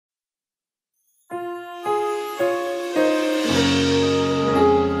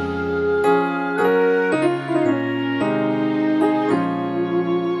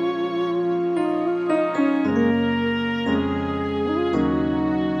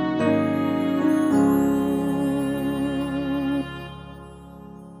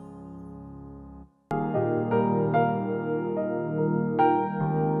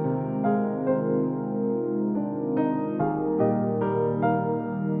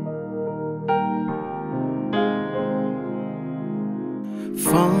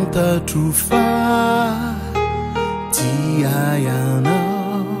fantatro fa dia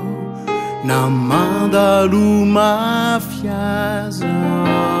ianao namandalo mafiazao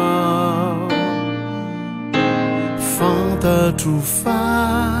fantatro fa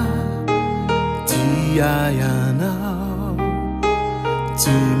dia ianao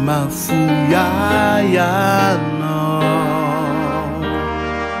tsy mafoya ianao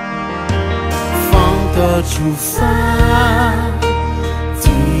fantatro fa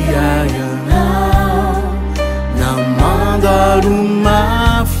dia ianao namandalo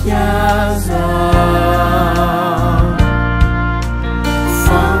mafiazao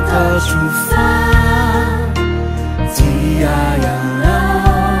fantatro fa dia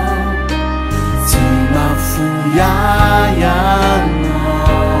ianao tsy mafoya ianao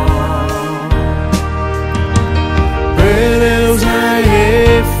pereu zay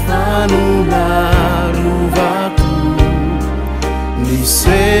efa nolalovako ny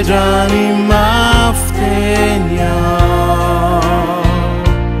sedrany maftenya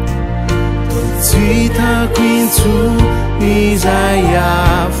tsy hitako intsony izay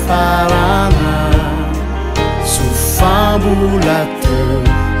afarana so fambola teo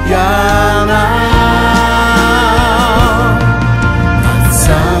ianao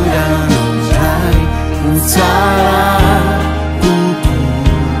natsanganao ndray ho tsara koko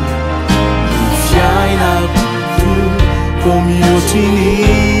ny fiainako ko mihoatry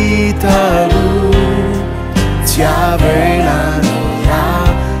ny talo tsy avelanao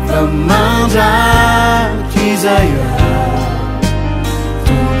raha mandraky izay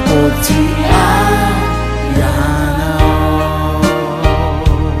tompoty ianao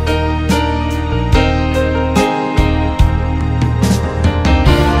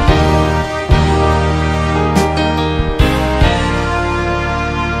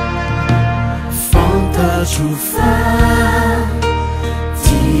fantatro fa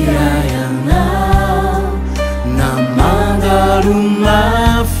dia ianao namandalo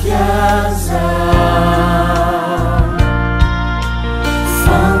mafiazao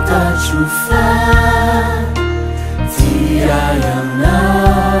fantatro fa dia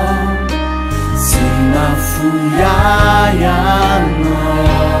ianao tsy mafoya ianao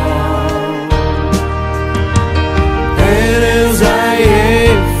ereu zay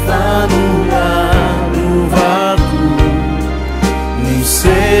efa nolalovako ny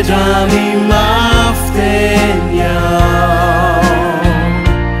sedrany maftenya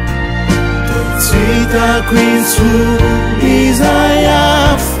tsy hitako intsony izay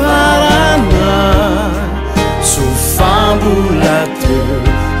afarana so fambola teo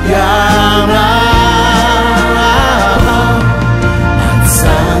ianao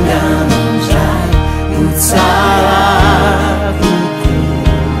atsanganao ndray ho tsara koko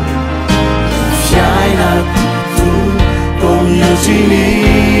ny fiainako ko mihoatry ny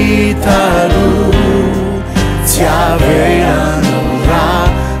talo tsy avelanao raha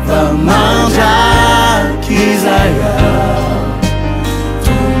mandraky izay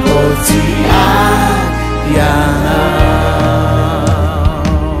tompoty ianao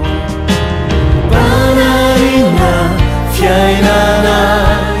panarina fiainana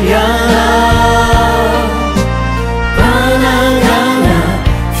ianao panangana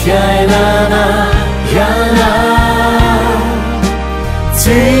fiainana ianao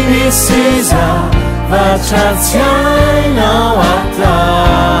tsy misy zavatra tsy hainao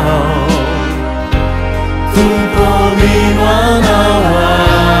atao tumpomino anao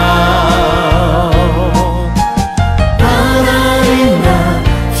panarina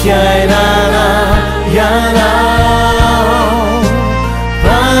fiainana ianao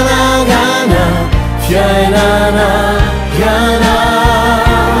panangana fiainana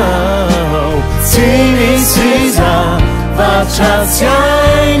ianao tsy misy zavatra tsy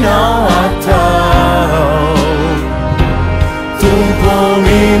hainao atao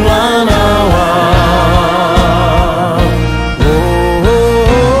tumpomino anao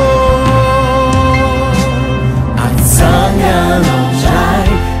atsanganao ndray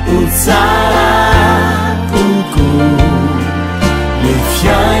ho tsara koko ny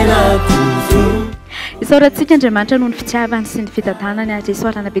fiainako isaorantsika Andriamanitra noho ny fitiavany sy ny fitantanany ary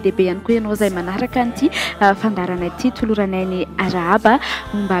isaorana be deaibe ihany koa ianao izay manaraka an'ity fandaranay ity toloranay ny arahaba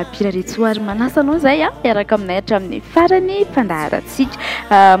momba mpiraritsoa ary manasa anao izay miaraka aminay hatramin'ny farany fandarantsika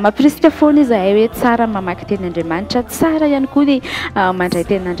mampirisika foana izahay hoe tsara mamaky tenin'Andriamanitra tsara ihany koa ny mandray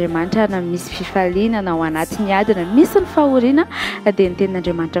tenin'Andriamanitra na misy fifaliana na ao anatin'ny ady na misy ny fahoriana dia ny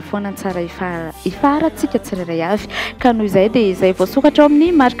tenin'Andriamanitra foana ny tsara ifarantsika tsirairay avy ka noho izay dia izay voasokatra ao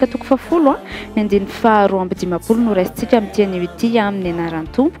amin'ny marika toko 10 ny andiny faharoa amby dimapolo no raisitsika amin'tian'io ity amin'ny anaran'ny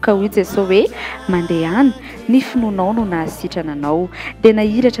tompo ka hoy jesosy hoe mandehana ny finoanao no nahasitrana anao dia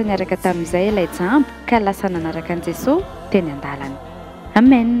nahiratra niaraka tamin'izay ilay jambo ka lasa nanaraka an'i jesosy teny an-dalana.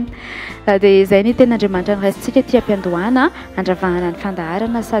 Amen. Dia izay ny ten'Andriamanitra ny raisitsika tia am-piandohana andravahana ny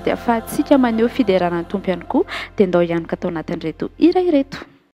fandaharana sady ahafahantsika maneho fideranan'ny tompo ihany koa dia ndao ihany ka tao anatin'ireto hira ireto.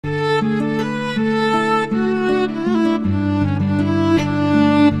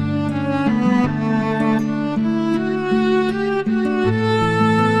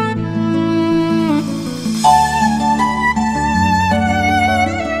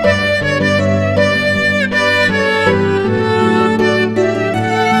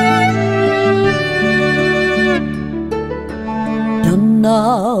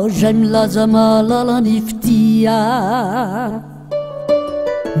 Zay milaza malala ny fitia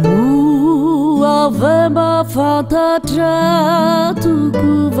no avy mba fantatra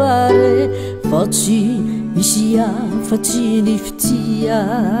toko vare fa tsy misy afa-tsy ny fitia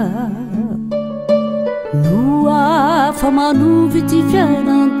no afa manovy ty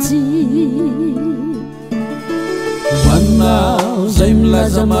fiainanty hoanao zay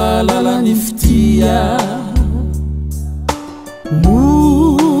milaza malala ny fitia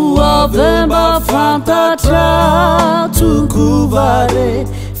avy mba fantatra toko vare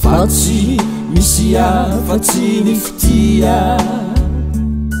fa tsy misy afa-tsy ny fitia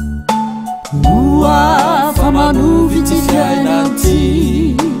no afa manovy ty fiainanty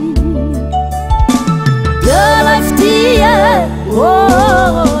delay fitia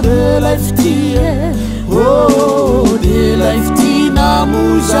delay fitia delay fitia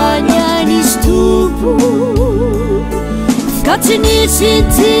namozany anisy tompo Katsy nisy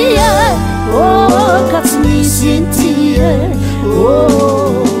tia, katsy nisy tia,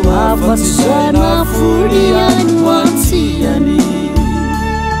 afa-tsy zay nafoliany hoantiany.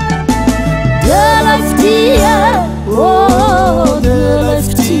 Delay fitia, delay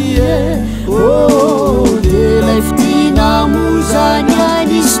fitia, delay fitia namozany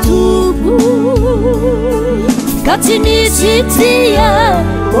anisy tompo. Katsy nisy tia,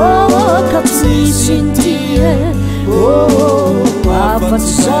 katsy nisy tia,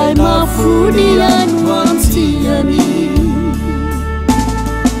 afa-tsy zay mafoliany hoantiany.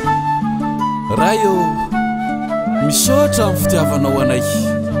 Raha io misaotra amin'ny fitiavanao anay,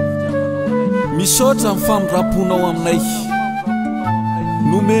 misaotra amin'ny famindramponao aminay,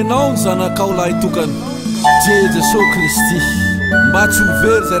 nomenao ny zanakao lahy tokany Je Jesosy Kristy mba tsy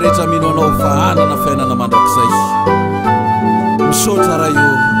hovery zay rehetra mino anao fa hanana fiainana mandrakizay. Misaotra raha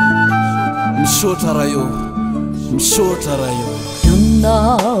io, misaotra raha io, misaotra raha io.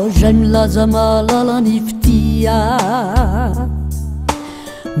 Ianao zay milaza malala ny fitia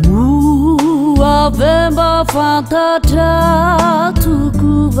no avy mba fantatra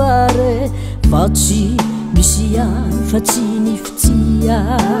toko vare fa tsy misy afa-tsy ny fitia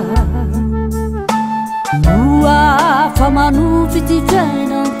no afa manovy ty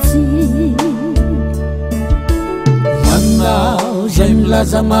fiainanty. Ianao zay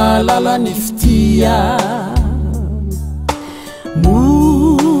milaza malala ny fitia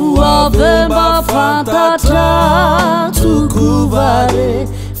avy mba fantatra toko vare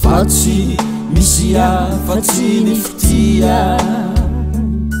fa tsy misy afa-tsy ny fitia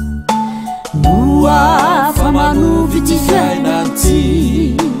no afa manovy ty fiainanty.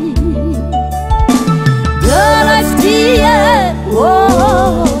 Delay fitia,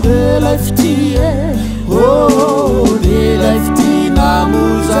 delay fitia, delay fitia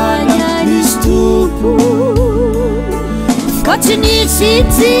namozany anisy tompo. Katsy nisy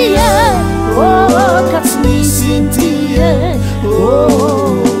tia, katsy nisy tia,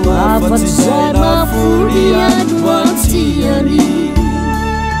 afa-tsy zay mafoliany hoantiany.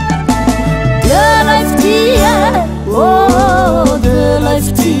 Delay fitia, delay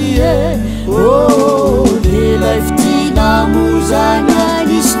fitia, delay fitia namozany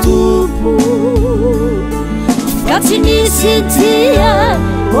anisy tompo. Katsy nisy tia,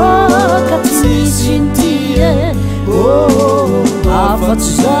 katsy nisy tia,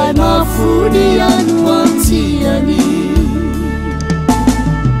 afa-tsy zay mafoliany hoantiany.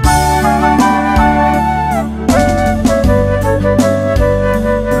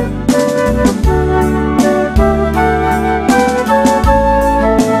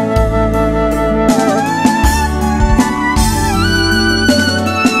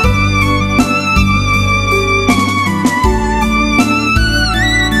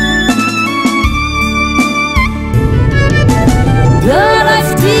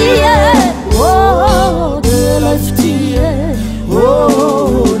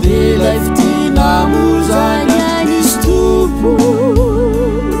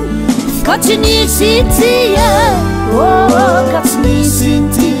 sintia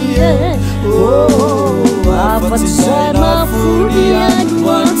katsinisintia afatsizay mafody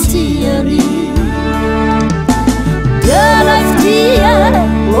androantiany de life dear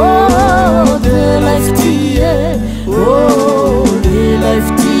de life dear de life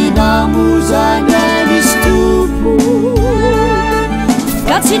dinamuzanya nistupu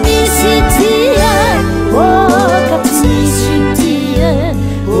katsinisintia katsinisintia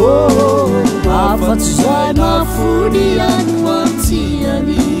afatsizay mafody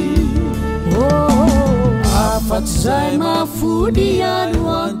androantiany afatsizay mafody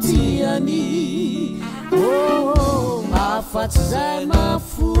androantiany afatsizay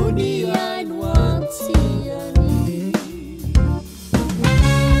mafody androantiany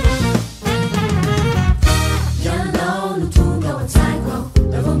Yanao no tonga ao an-tsaiko ao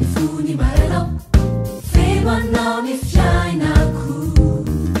da vao mifony marelao feno anao ny fiainako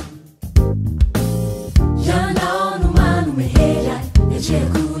Yanao no manome hery ahy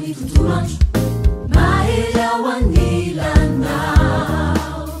etrehako ny tontolo andro mahery ao anilanao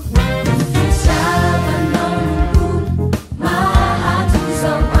fisavanao nombony mahatonga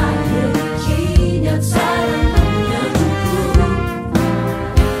izao aherikiny atsara ny androko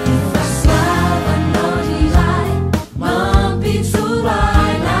fasoavanao iray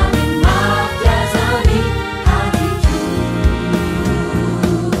mampitsoray na ny mampiazany adiko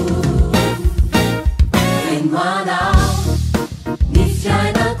feno anao ny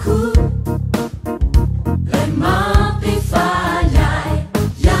fiainako lay mampifaly ahy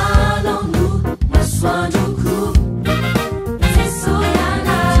ianao no masoandroko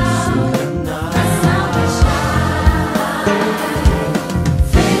fesoianao asambatra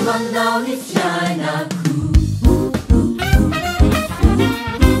feno anao ny fiainako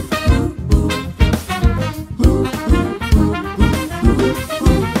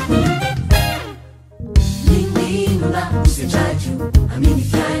Ninina usendraiku amini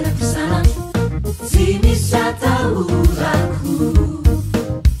fiainako isanandro tsy misy atahorako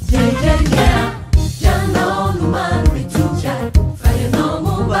Ianao no manome toky ahy fa ianao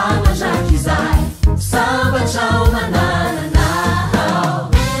momba mandraky izahay sambatra ao manananao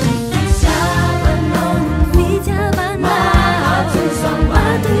fitiavanao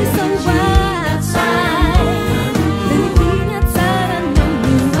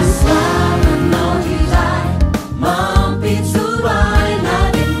fasoavanao iray mampitsoray na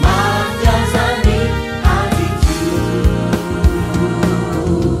ny mampiazany adiko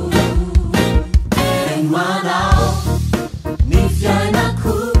feno anao ny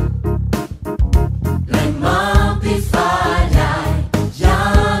fiainako lay mampifaly ahy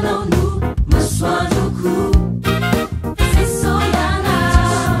ianao no masoandroko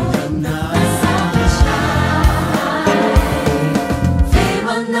fesoianao feno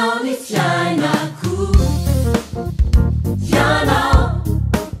anao ny fiainako ianao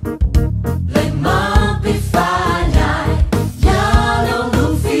lay mampifaly ahy ianao no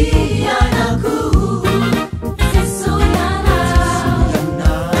fiainako fesoianao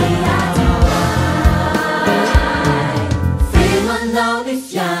feno anao ny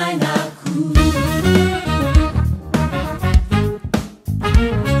fiainako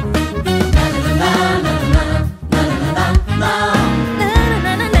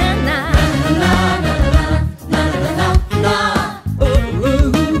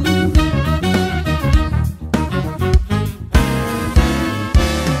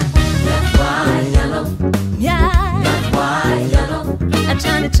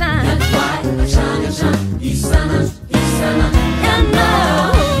Isanandro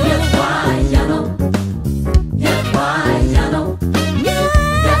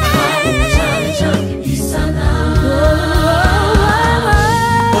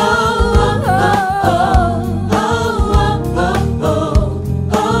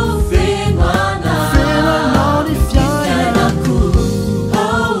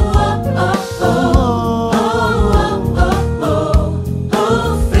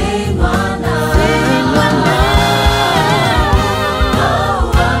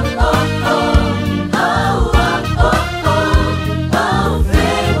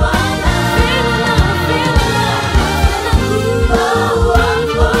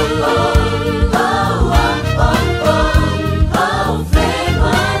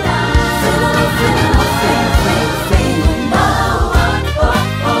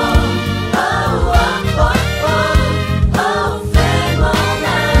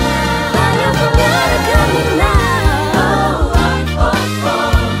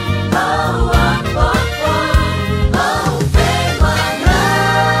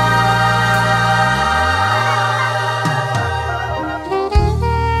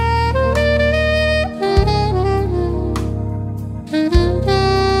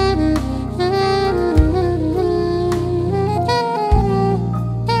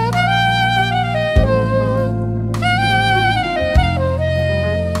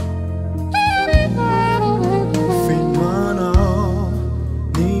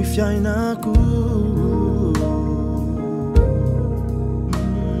fiainako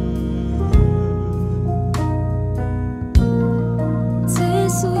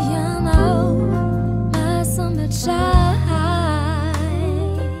Jesu ianao mahasambatray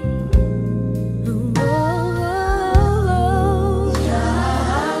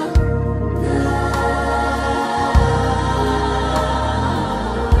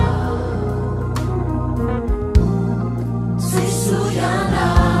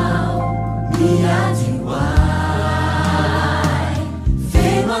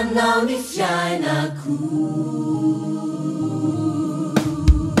Now ni fiainako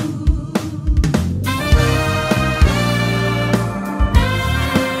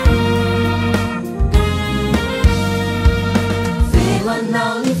Fema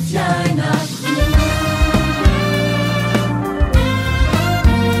now ni fiainako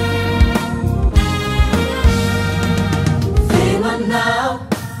Fema now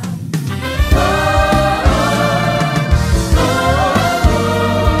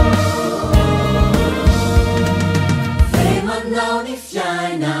Now ni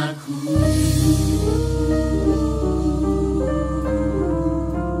fiainako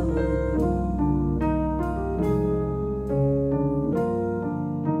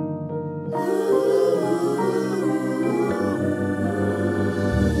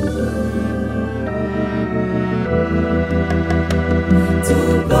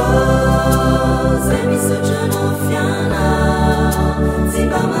Tubo zemi sojono fiana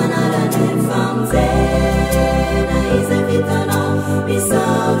Zimba manara nefamze Na izevitana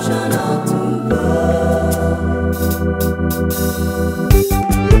Misaushana tubo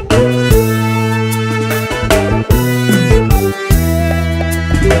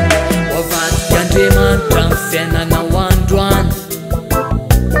Wavat kandreman Tramfiana na wandroan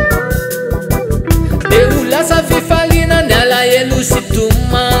Deu lasa fifalina Nala elu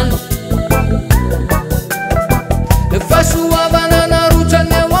situman Fasuavana na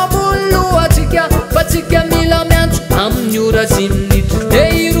rutrane wamulu Atika fatika mila miantro Amnyura zinit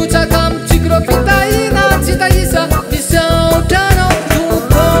Dei rutraka amtikro fitaina Titaisa misautrana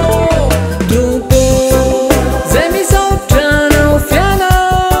Tupo Tupo Zay misautrana Fiana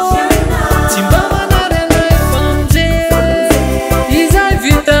Timba manarena efamje Izay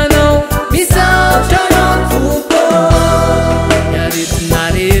vitanao Misautrana Tupo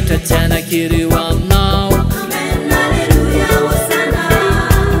Yaretinareta tiana kireo aminao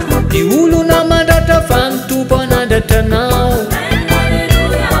Di ulu na mandata fantupo nandatanao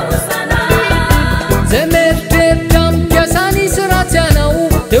Zay meritreritra mpiasany isy ratsy anao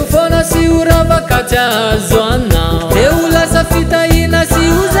Deo foana sy oravakaty azo anao Deo lasa fitahina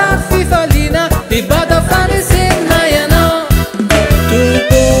sy ozary fifaliana Mibata fanesena ianao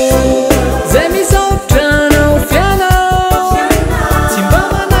Tupo Zay misautrana fianao Tsy mba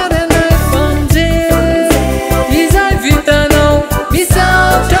manarana efamje Izay vitanao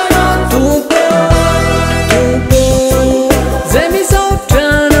misautrana Tupo Tupo Zay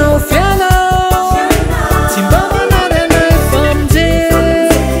misautrana fianao Tsy mba manarana efamje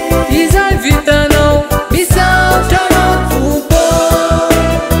Izay vitanao misautrana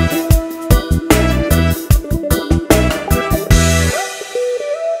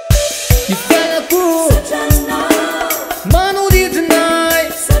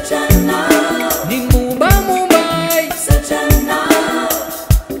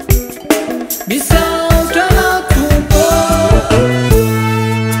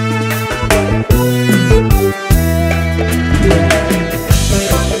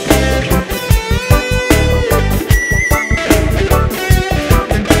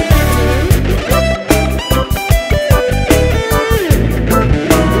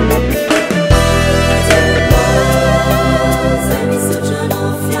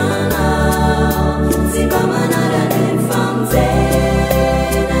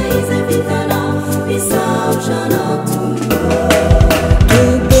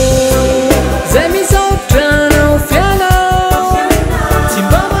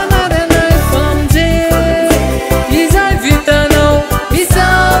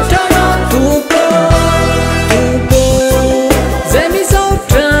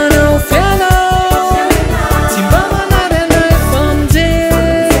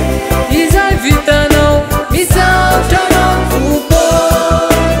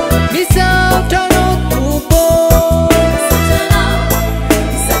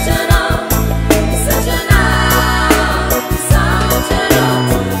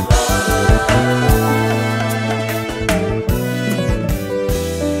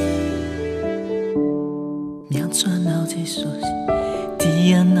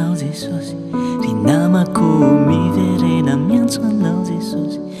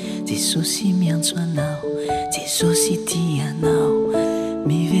Jesosy miantso anao, Jesosy tia anao,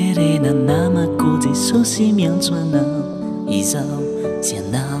 miverena namako, Jesosy miantso anao. Izao sy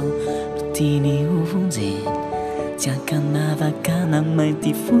anao no tiany hovonjena, tsy ankanavakana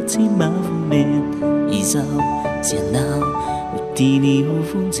mainty fotsy mavomena. Izao sy anao no tiany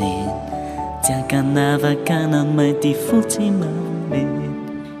hovonjena, tsy ankanavakana mainty fotsy mavomena.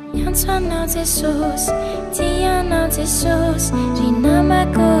 Miantso anao Jesosy, tia anao Jesosy, ry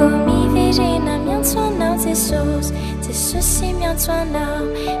namako miverena. Miantso anao Jesosy, Jesosy miantso anao,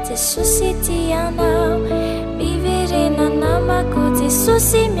 Jesosy tia anao, miverena namako,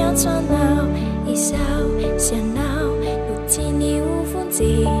 Jesosy miantso anao. Izao sy anao no tiany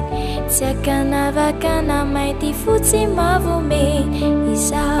hovonjena, tsy ankanavakana mainty fotsy mavomena.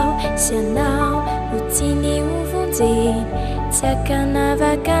 Izao sy anao no tiany hovonjena, tsy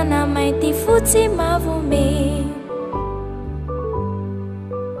ankanavakana mainty fotsy mavomena.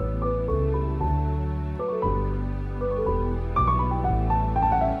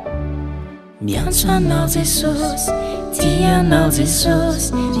 Miantso anao Jesosy, tia anao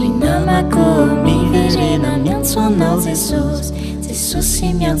Jesosy, ry namako miverena. Miantso anao Jesosy,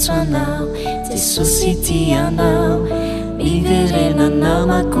 Jesosy miantso anao, Jesosy tia anao, miverena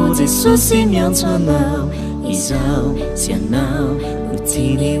namako, Jesosy miantso anao. Izao sy anao no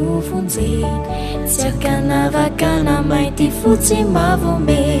tiany hovonjena, tsy ankanavakana mainty fotsy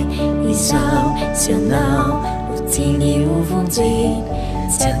mavomena. Izao sy anao no tiany hovonjena,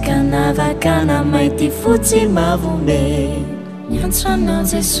 tsy ankanavakana mainty fotsy mavomena. Miantso anao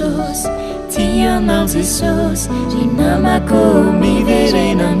Jesosy, tia anao Jesosy, ry namako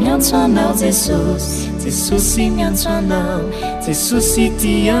miverena. Miantso anao Jesosy, Jesosy miantso anao, Jesosy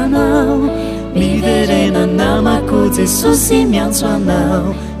tia anao, miverena namako, Jesosy miantso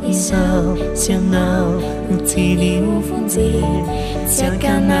anao. Izao sy anao no tiany hovonjena, tsy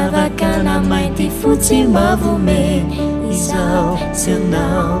ankanavakana mainty fotsy mavomena. Izao sy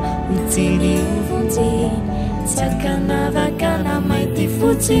anao no tiany hovonjena, tsy ankanavakana mainty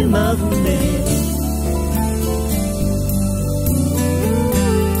fotsy mavomena.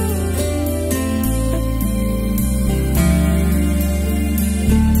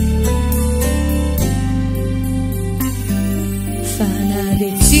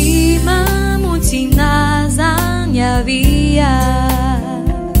 Via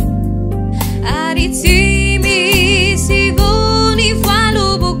aritimi sigoni falo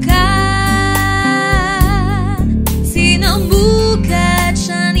buka sinambuka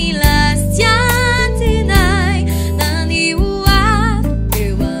chani lastiantinai nani uat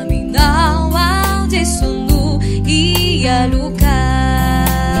ewa minawa desunu ialuka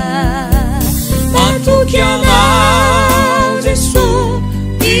matukiana Jesu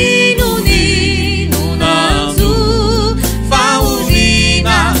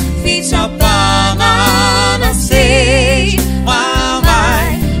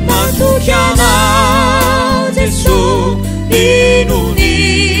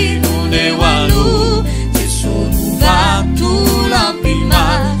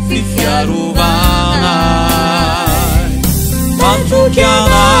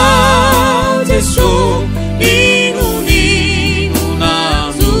Chiama Gesù in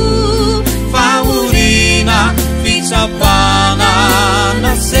un'azu favorina fița pana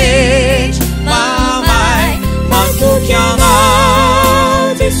na seci mamai ma tu chiama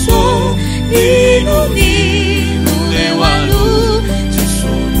Gesù in un'ewalu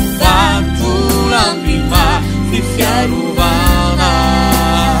Gesù vantu l'ambima fifiaruvana.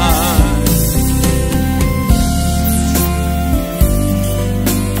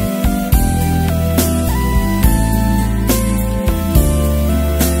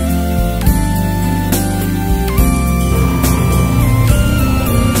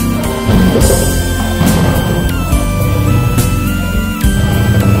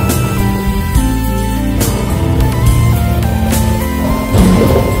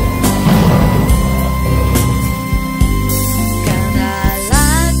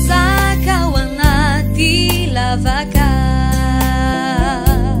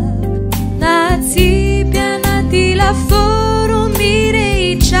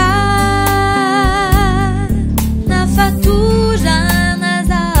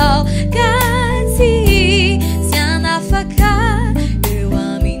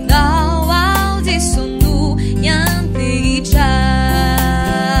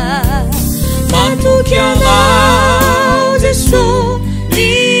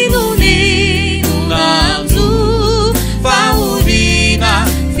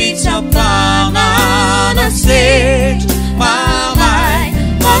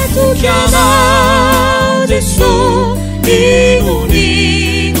 Chiama Gesù in un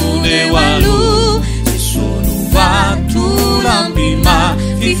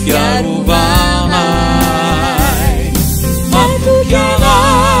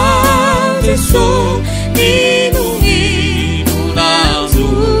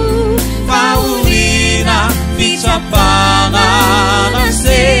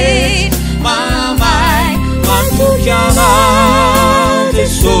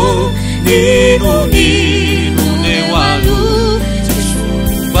nino neualu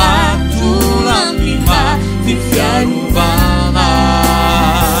Jesubatulambima fifiaruvana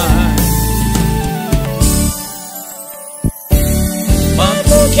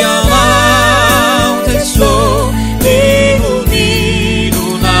Matukialau teso nino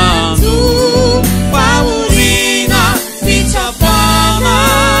nandu Paulina Vichapana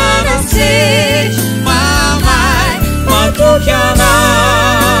Nasej Mamai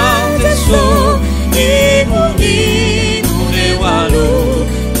Matukialau teso nino neualu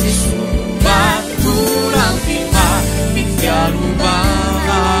Jesubatulambima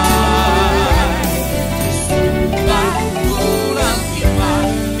fifiaruvana Jesubatulambima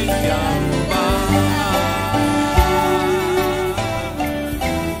fifiaruvana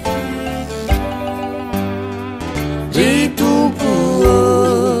Ritumpo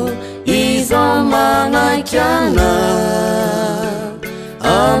izamanaikiana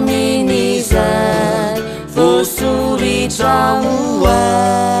amin'izay voasoritra hoa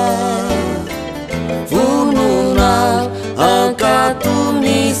vonona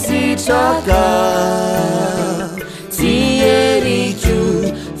ankatony sitraka tsy eriko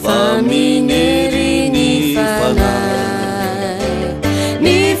fa minery ny fanay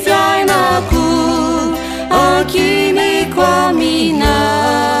ny fiainako akiniko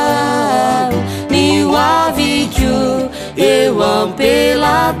aminao ny hoaviko eo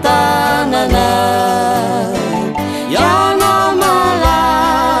ampelatanana ianao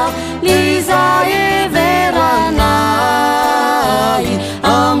malaliza everanay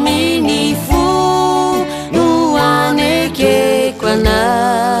amin'ny fo no anekeko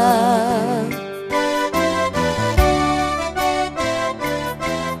anao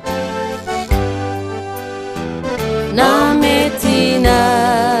na metina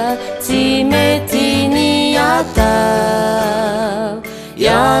tsy mety ny atao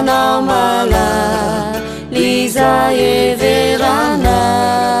ianao malaliza everanay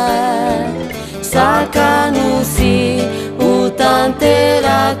sakanosy ho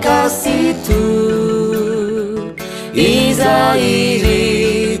tanteraka sito iza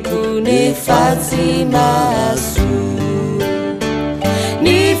iriko nefa tsy mahazo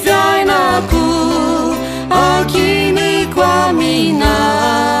ny fiainako akiniko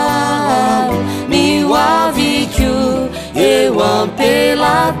aminao ny hoaviko eo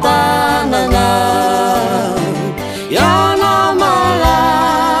ampelatanana ianao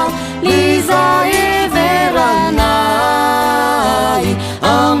malaliza everanay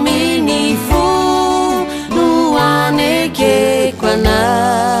amin'ny fo no anekeko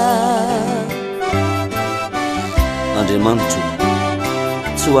anao Andriamanitro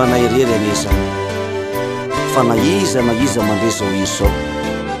tsy ho anay rery anesa fa na iza mandre zao izy zao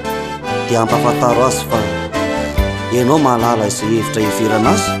dia ampafantaro azy fa ianao mahalala izay hevitra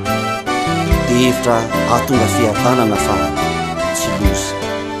heverana azy dia hevitra ahatonga fiadanana fa tsy loza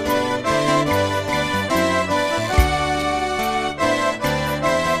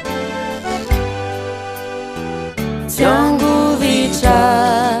tsy angovitra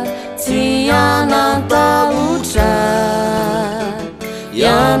tsy anantahotra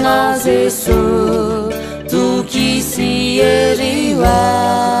ianao Jesosy tukisi eriwai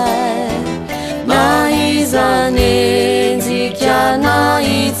maizane nzikiana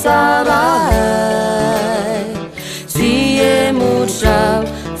itsarai siye mutrau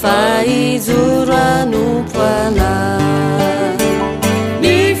faizura nupwana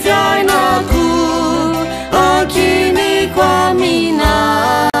nifiainaku akini kwaminau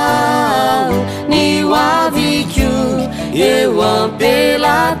niwavikyu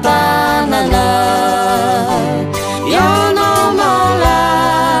yewampelatanana yana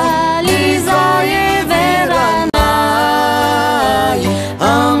malaliza yeveranai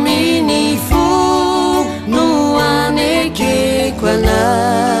aminifu nuaneke kwana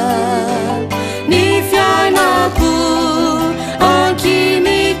nifiainaku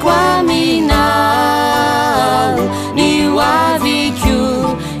akini kwaminau niwavikyu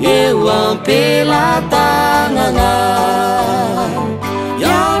yewampelatanana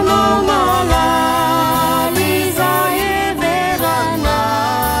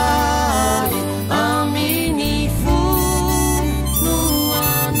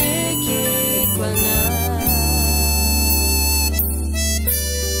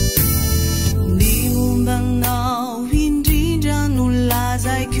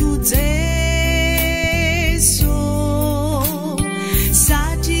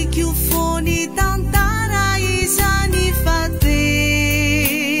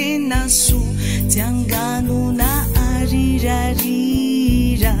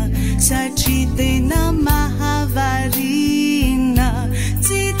Sachitena mahavarina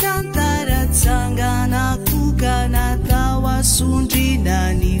Zitantara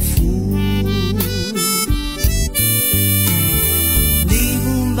wasundrina ny fo ny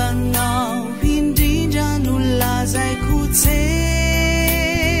mombanao indrindra no lazaiko tseso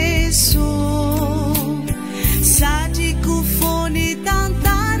satriko fony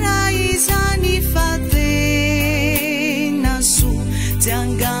tantara izany fatena so tsy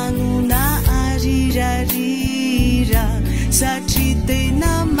anganona arirarira satri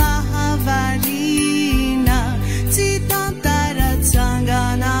tena mahavarina tsy tantara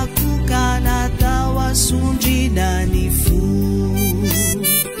tsanganako kanatao asondrina ny fo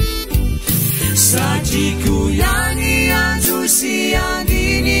satriko yani anjo sy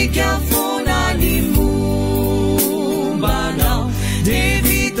andinika fona ny mombanao de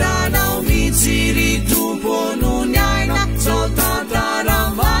vitanao mitsiry tompono ny aina sao tantara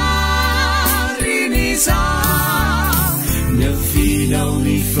marinisa nafinao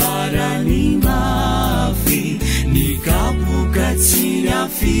ny farany mafy ny kapoka tsy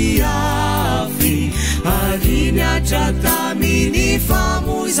nyafiafy ary niatra taminy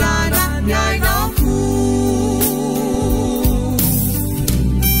famozana ny ainako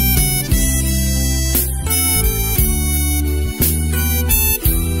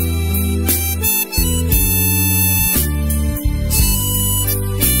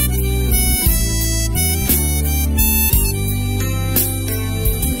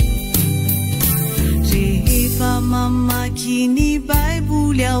mamaky ny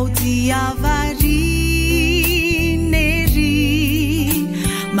baiboly ao dia varinery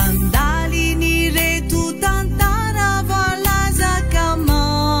mandaly ny reto tantara valazaka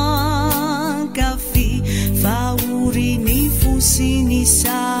mankafy vaory ny fosy ny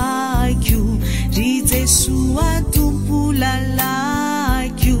sakio ry Jesoa tompo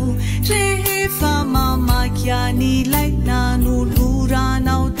lalakio rehefa mamaky an'ilay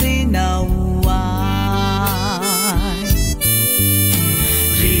nanoloranao tenao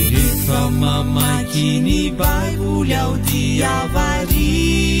mamaky ny baiboly ao dia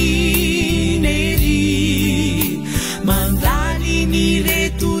varinery mandaly ny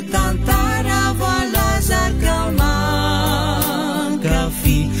reto tantara valazaka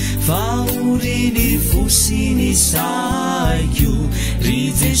mankafy vaory ny fosy ny saikio ry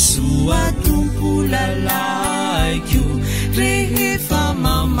Jesoa tompo lalakio rehefa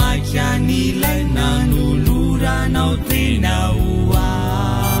mamaky an'ilay nanoloranao tenao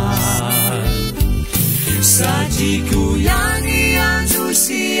satriko yani anjo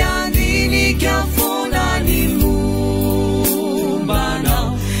sy andinika fona ny mombanao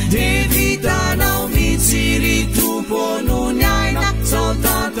de vitanao mitsiry tompono ny aina sao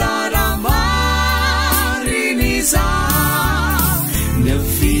tantara marinisa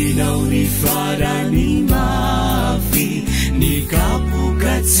nafinao ny farany mafy ny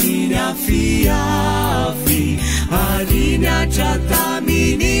kapoka tsy nyafiafy ary niatra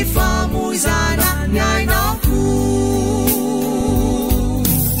taminy famozana ny ainako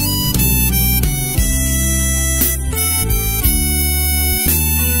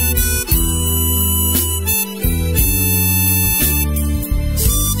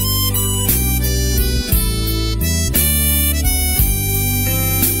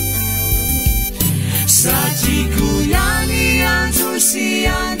satriko yani anjo sy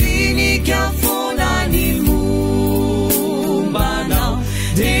andinika fona ny mombanao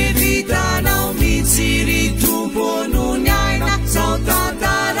de vitanao mitsiry tompono ny aina sao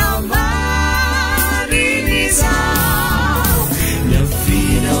tantara marinisa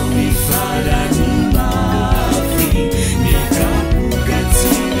nafinao ny farany mafy ny kapoka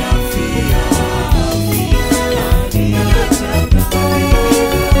tsy nyafiafy ary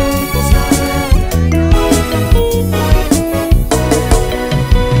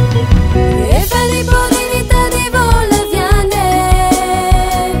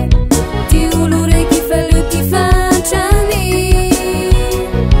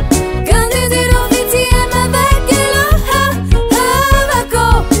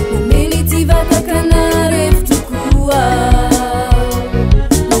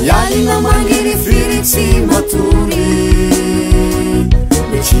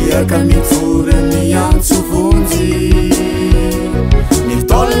kamifurani yansuvunzi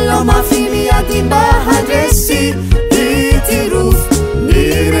nitolla mafini atibahadresi itiruf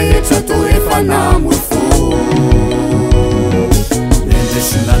nirechato efanamufu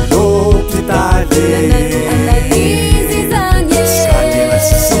nendeshina lokitale skanila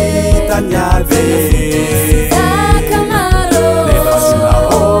sisitanyave nevasina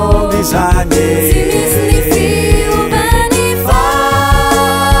obizane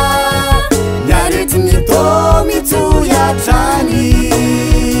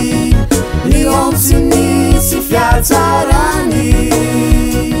Ni omsini si fiazzarani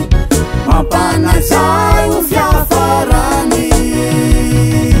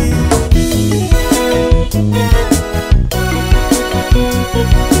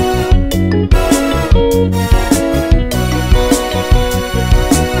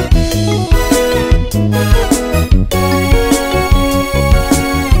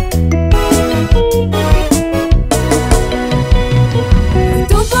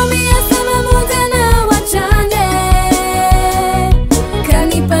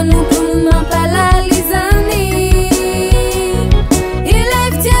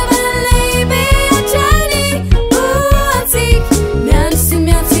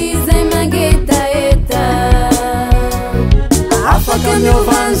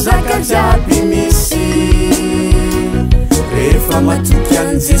zaka jiaby misy rehefa matoky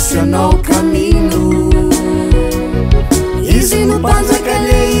anjeso anao kamino izy no mpanjaka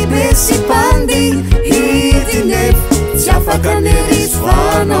lehibe sy mpandy hidinefa tsy afaka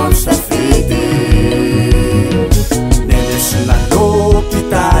nerisvanao ny safidy nelesina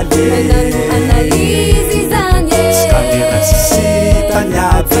l'hôpitaly analizy zany scanera tsisitany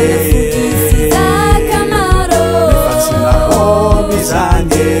aby nefatsina homy zany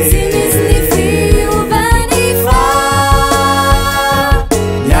tsy misy ny fiovany fa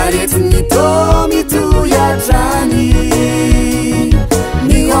niaretiny to mitoyatrany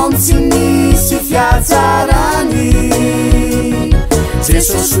niom tsy nisy fiatsarany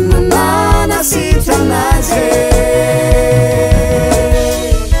jesosy nonana sitranazy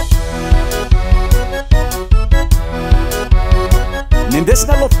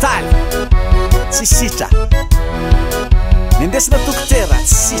nindesina l'hôpitaly tsy sitra nindesina dokotera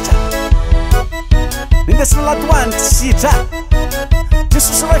tsy sitra nindesina ladoany tsy sitra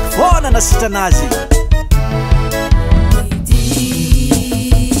jesosy raiky vona nasitra anazy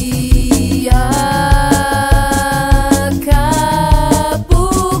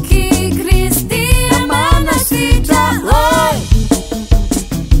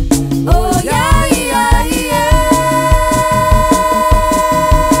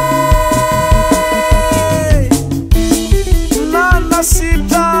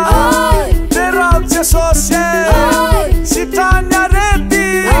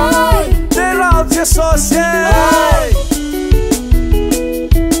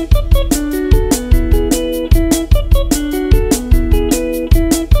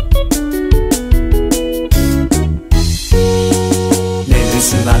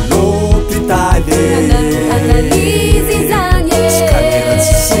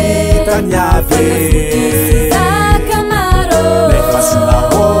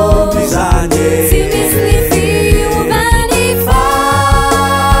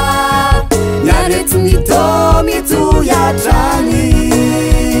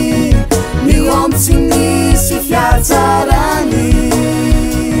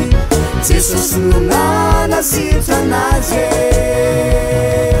Nunana sitranazy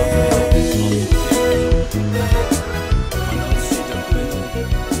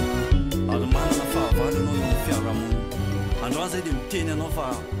manana fahavalo anao eo amin'ny fiarahamony androany zay dia miteny anao fa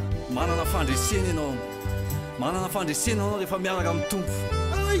manana fandresena ianao manana fandresena anao rehefa miaraka amin'ny tompo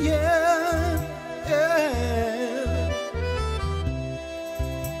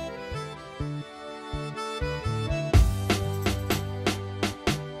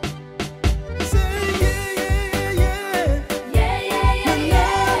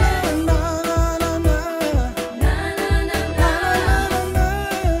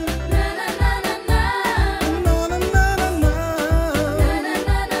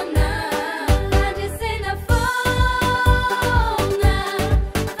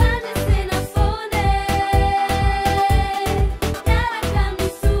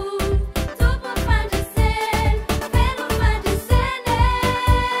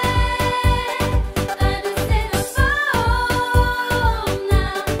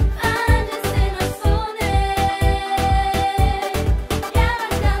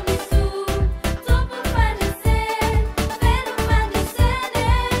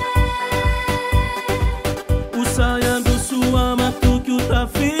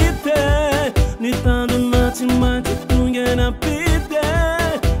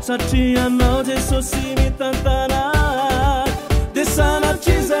Satria anao Jesosy mitantara de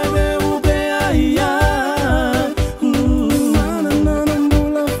sanatry zay hoe obe aia manana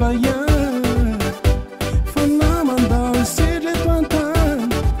mbola vahian fa namandao isidry eto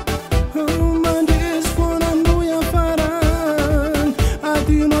antany mandresy foana noy afaran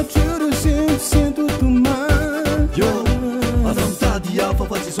adino atreo sento tomany yo aza mitady hafa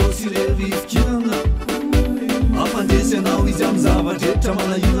fa Jesosy rerifikirana afandresy anao izy amy zavadretra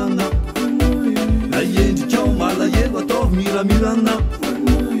manahirana na iendrikao malahelo ataovy miramirana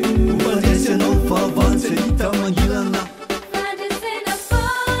ofandresy anao fahavany sy hita mangirana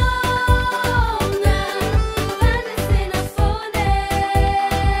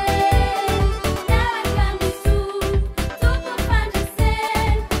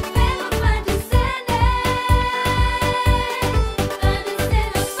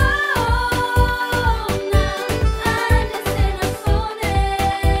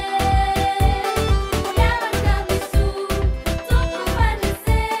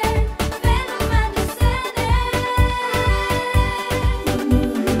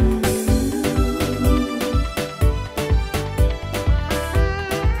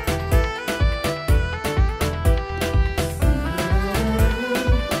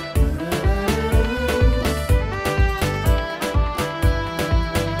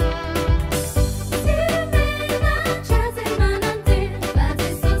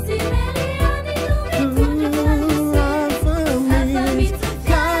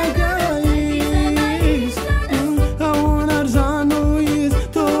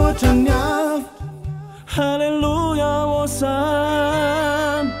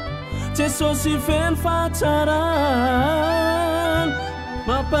fatsaran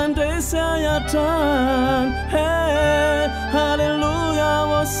mampandresy ayatran halleluya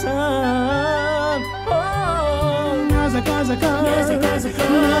osan Nazakazaka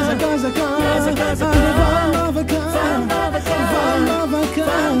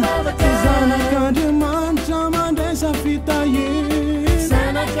zanakandriamanitra mandray safitaye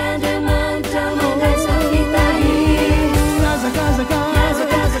zanakandriamanitra mandray safitaye nazakazaka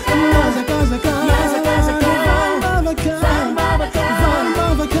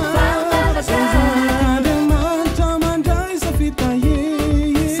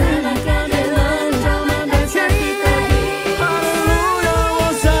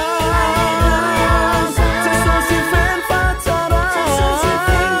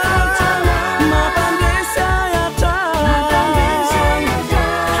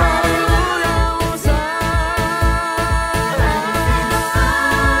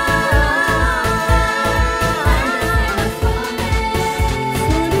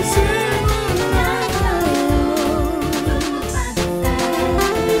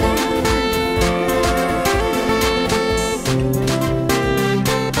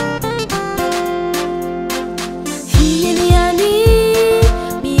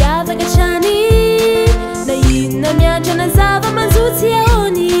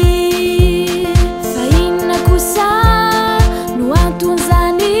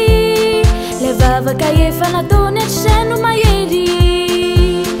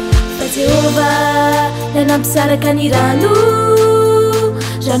Nampisaraka ny rano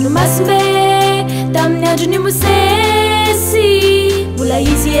ranomasimbe tamin'ny androny mosesy mbola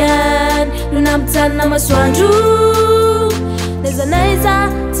izy ihany no nampijanona masoandro naizanaiza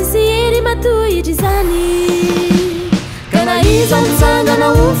tsisy hery matohitry izany ka na iza mitsangana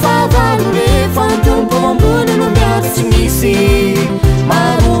ho fahavalo rehefa tompo ambony no miaro tsy misy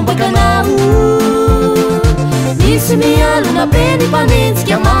marombaka naho misy mialona be ny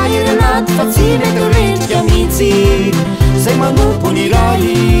mpanenjika mahery anaty fa tsy mety rendrika mihitsy zay manompo ny ray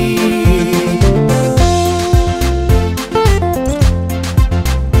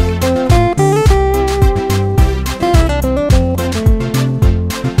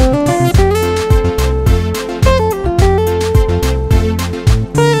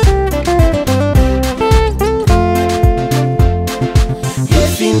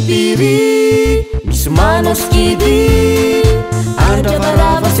Manao skidy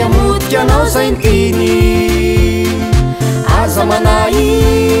andravarava sy amodika anao saintiny aza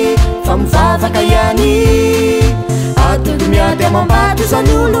manahy fa mivavaka ihany atody miady amambato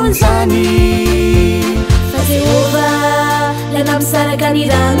zany olony zany fa Jehova la nampisaraka ny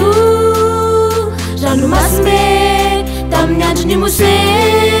ranomasimbe tamin'ny androny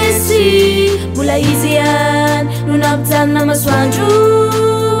mosesy mbola izy ihany no nampijanona masoandro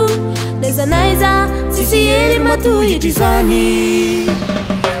naizanaiza tsisy hery matohitry izany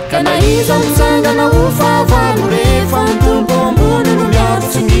ka na iza mitsangana ho fahavalo rehefa ny tompo ambony no miaro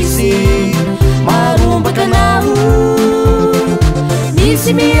tsy misy marombaka naho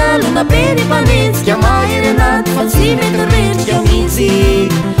misy mialona be ny mpanenjika mahery anaty fa tsy mety rendrika mihitsy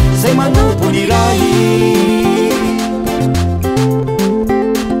zay manompo ny ray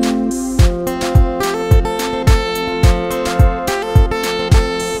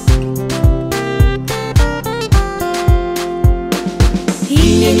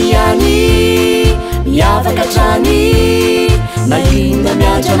miavaka trany na inona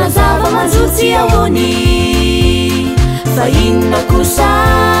miatrana zava-manjotsy ahoany fa inona kosa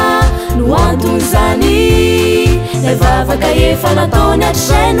no antony zany lay vavaka efa nataony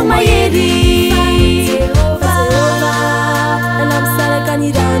atr'izay no mahery nampisaraka ny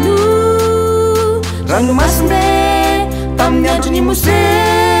ranomasimbe tamin'ny androny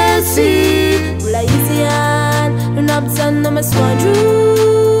mosesy mbola izy ihany no nampijanona masoandro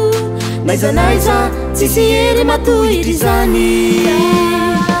naizanaiza tsisy hery matohitry izany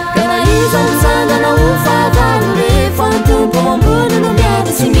ka na iza mitsangana ho fahavalo rehefa ny tompo ambony no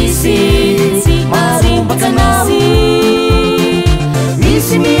miaro tsy misy marombaka naho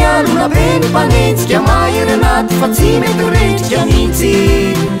misy mialona be ny mpanenjika mahery anaty fa tsy mety rendrika mihitsy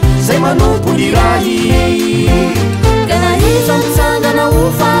zay manompo ny ray ka na iza mitsangana ho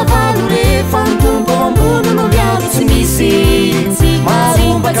fahavalo rehefa ny tompo ambony no miaro tsy misy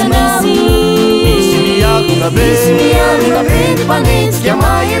marombaka naho misy mialona be ny mpanenjika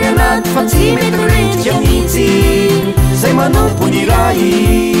mahery anaty fa tsy mety rendrika mihitsy zay manompo ny ray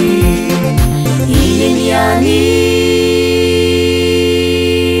ileny ihany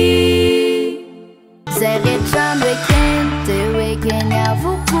zay rehetrano ekente oekeny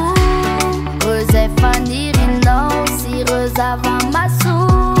avoko rozay fanirinao sy rozava maso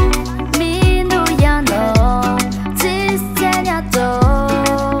mino ianao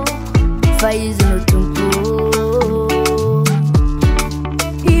izy no tompo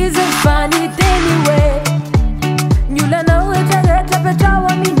izy fany teny hoe ny olanao retraretra petrao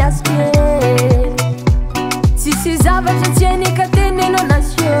aminasike tsisy zavatra tsy hanika tenenao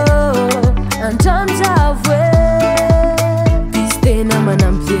nasio antramzavo e izy tena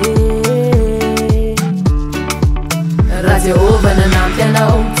manampie raha Jehova nanampy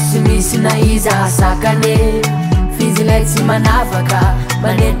anao tsy misy na iza asakane fizy lay tsy manavaka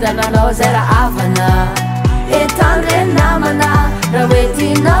manentananao zay raha avana etandre namana raha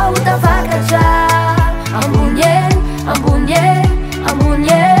hoetinao tafakatra ambony e ambony e ambony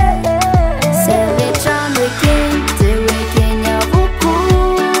e zay rehetrano ekeny de hoekeny avoko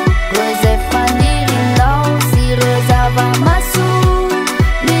ro zay fanirinao sy ro zava-maso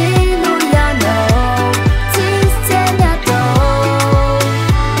mino ianao tsisy tseny atao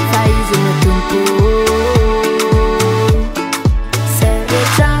fa izy no tompo zay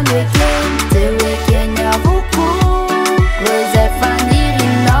rehetrano ekeny de hoekeny avoko ro zay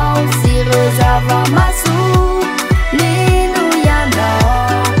fanirinao sy ro zava-maso mino ianao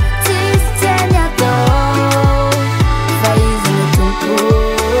tsisy tseny atao fa izy no tompo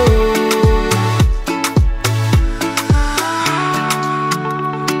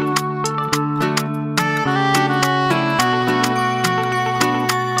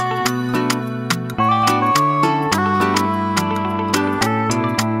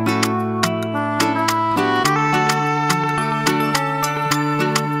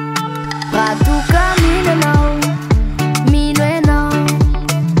Patuka minanao mino enao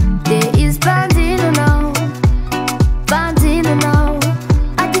de izy bandinanao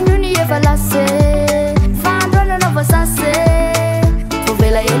atinony efa lase fandronanao voasase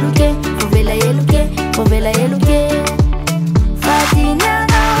fovela eloke fovela eloke fovela eloke fa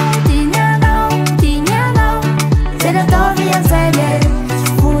tinianao zay nataovy ansaile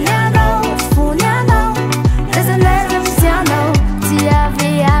sifonianao zazanera misianao tsy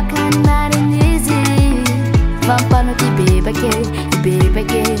avy akanarinizy vampano ibebake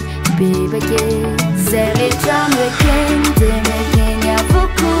zay rehetrano ekeny de mekeny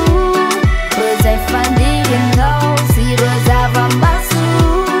avoko ro zay fanirinao sy ro zava-maso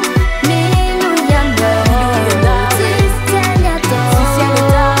mino ianao tsisy tseny atao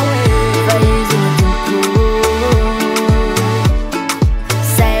fa izy no tompo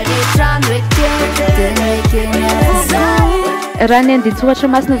zay rehetrano ekeny de mekeny avoko raha ny anditsohatra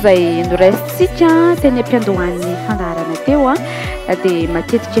masina zay noraisitsika teny ampiandohan'ny fandarana teo dia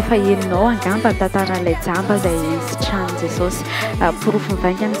matetika efa heninao angamba tantaralay jamba zay sitrano jesosy porofo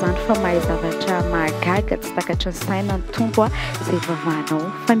mivaingana zany fa mahay zavatra mahagaga tsy takatra ny saina ny tompo zay vavanao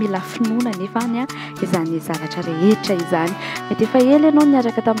fa mila finoana nefany izany zavatra rehetra izany mety efa ela ianao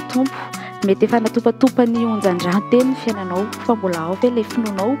niaraka tamin'ny tompo mety efa natopatopany onjan-dranteny ny fiainanao fa mbola ao ve ilay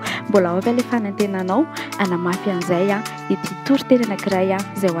finoanao mbola ao ve ilay fanantenanao anamafy an'izay ity tory-teny anankiray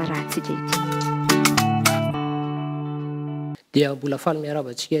zay ho arahantsika ity dia mbola faly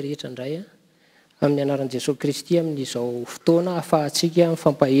miaravantsika rehetra indray amin'ny anaran'i Jesosy Kristy amin'izao fotoana ahafahantsika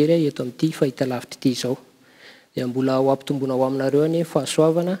mifampahery eto amin'ity fahitalavitra ity izao dia mbola ho ampitomboina ao aminareo ny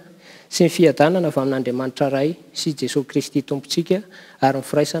fahasoavana sy ny fiadanana avy amin'Andriamanitra ray sy Jesosy Kristy tompontsika ary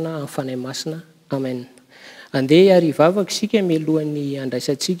mifiraisana amin'ny fanahy masina amen. Andeha ary hivavaka isika mialohan'ny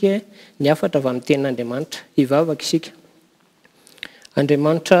andraisantsika ny afatra avy amin'ny tenin'Andriamanitra hivavaka isika.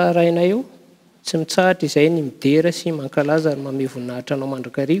 Andriamanitra rainay io tsy mitsahatra izay ny midera sy mankalaza ary manome voninahitra anao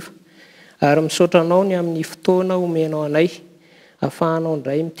mandrakariva ary misaotra anao ny amin'ny fotoana omenao anay ahafahanao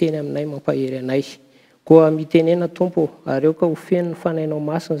indray miteny aminay mampahery anay koa mitenena tompo ary eo ka ho feno ny fanainao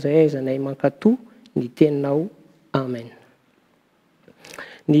masina izay aizanay mankatoa ny teninao amen.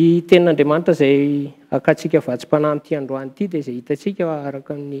 Ny tenin'Andriamanitra izay akatsika vatsim-panahy amin'ity androany ity dia izay hitantsika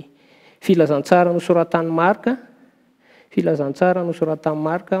araka ny filazantsara nosoratan'ny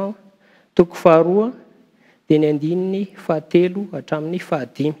Marka toko 2 dia ny 9:7 hatramin'ny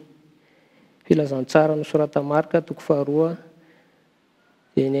 5. Filazantsara nosoratan'ny Marka toko 2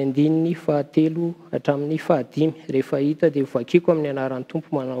 dia ny 9:7 hatramin'ny 5. Rehefa hita dia vakiko amin'ny anaran'ny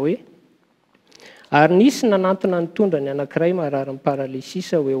tompo manao hoe ary nisy nanantona nitondra ny anankiray marary ny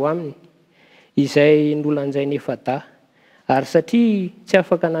paralysisa ho eo aminy izay nolanjainy efa da ary satria tsy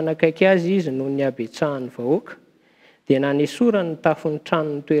afaka nanakaiky azy izy noho ny abetsahan'ny vahoaka dia nanesorany ny tafon'ny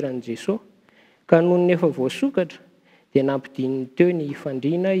tranony toeran'i Jesosy ka noho ny efa voasokatra dia nampidininy teo ny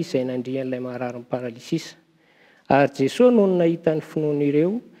fandriana izay nandrian'ilay marary ny paralysisa ary Jesosy noho ny nahita ny finoana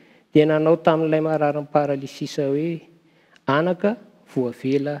ireo dia nanao tamin'ilay marary ny paralysisa hoe anaka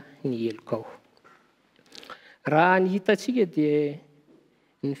voavela ny elokao. Raha ny hitantsika dia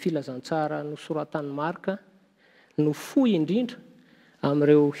ny filazantsara nosoratan'ny Marka no fohy indrindra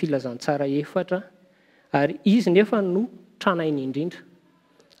amin'ireo filazantsara efatra ary izy nefa no tranainy indrindra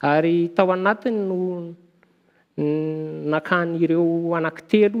ary tao anatiny no nakan'ireo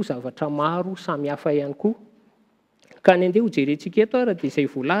anankitelo zavatra maro samy hafa ihany koa ka ny andeha ho jerentsika eto ara dia izay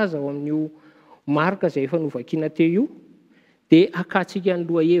voalaza ao amin'io marika izay efa novakiana teo io dia akatsika ny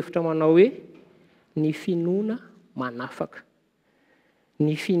loha hevitra manao hoe ny finoana manafaka.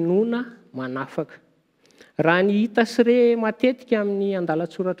 Ny finoana manafaka. Raha ny hita sire matetika amin'ny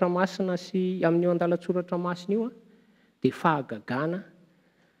andalatsoratra masina sy amin'io andalatsoratra masina io dia fahagagana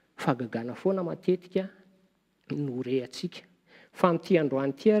foana matetika no rehantsika. Fa amin'ity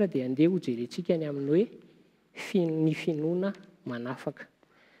androany ity ara dia andeha ho jerentsika ny amin'ny hoe ny finoana manafaka.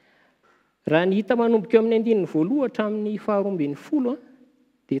 Raha ny hita manomboka eo amin'ny 1 hatramin'ny 12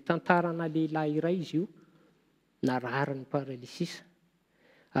 dia tantarana lehilahy iray izy io narary ny paralysisa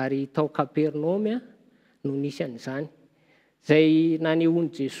ary tao Kapernaoma no nisy an'izany izay nanehoan'i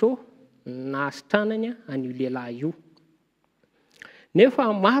Jesosy nasitranany an'io lehilahy io.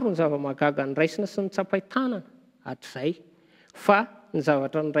 Nefa maro ny zava-magaga niraisina sy ny tsapaitanana hatr'izay fa ny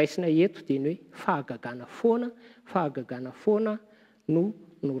zavatra niraisina eto dia ny hoe fahagagana foana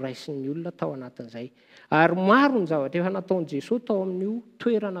no raisin'ny olona tao anatin'izay. Ary maro ny zavatra efa nataon'i Jesosy tao amin'io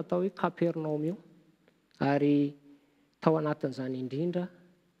toerana atao hoe Kapernaoma io ary tao anatin'izany indrindra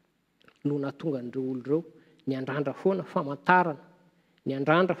no natonga an'ireo olon'ireo ny andrandra foana famantarana, ny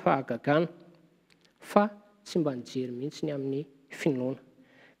andrandra fahagagana fa tsy mba nijery mihitsy ny amin'ny finoana.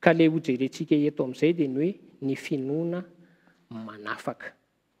 Ka ilay ho jerentsika eto amin'izay dia ny hoe ny finoana manafaka.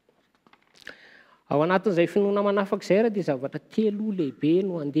 Ao anatin'izay finoana manafaka izay dia zavatra 3 lehibe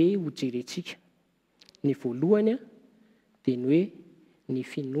no andeha ho jerentsika. Ny voalohany dia ny hoe ny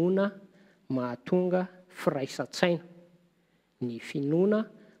finoana mahatonga firaisan-tsaina. Ny finoana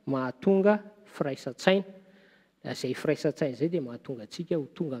mahatonga firaisan-tsaina. Izay firaisan-tsaina izay dia mahatonga antsika ho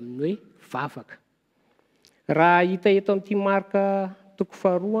tonga amin'ny hoe vavaka. Raha hita eto amin'ity marika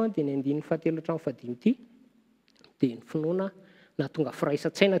 2 dia ny 7 hatramin'ny 5 dia ny finoana nahatonga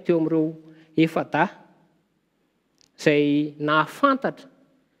firaisan-tsaina teo amin'ireo efada izay nahafantatra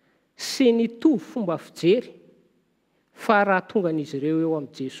sy nitovy fomba fijery fa raha tonga an'izy ireo eo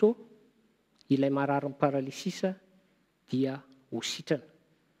amin'i Jesosy ilay marary ny paralysisa dia ho sitrana.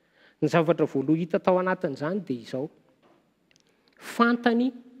 Ny zavatra voalohany hita tao anatin'izany dia izao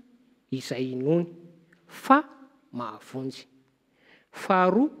fantany izay inony fa mahavonjy.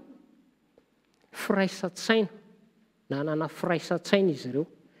 Faharoa firaisan-tsaina, nanana firaisan-tsaina izy ireo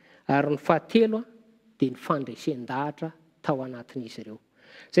ary ny fahatelo dia ny fandresen-dahatra tao anatin'izy ireo.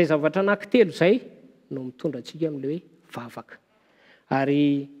 Izay zavatra anankitelo izay no mitondra antsika amin'ilay hoe vavaka.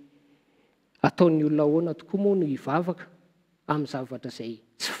 Ary ataon'ny olona ahoana tokoa moa no hivavaka amin'ny zavatra izay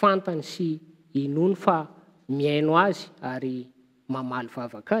tsy fantany sy inony fa miaino azy ary mamaly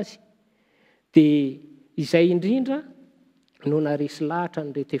vavaka azy dia izay indrindra no naresy lahatra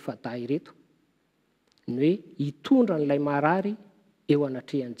nyreto efada ireto ny hoe hitondra n'ilay marary eo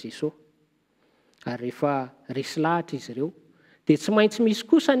anatrehan'i Jesosy. Ary rehefa resy lahatra izy ireo dia tsy maintsy misy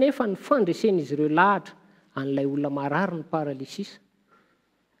kosa nefa ny fandresen'izy ireo lahatra an'ilay olona marary ny paralysisa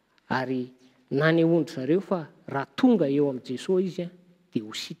ary nanehoandry zareo fa raha tonga eo amin'i Jesosy izy dia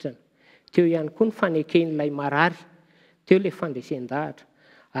ho sitrana. Teo ihany koa ny faneken'ilay marary, teo ilay fandresen-dahatra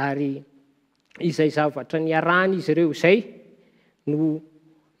ary izay zavatra niarahan'izy ireo izay no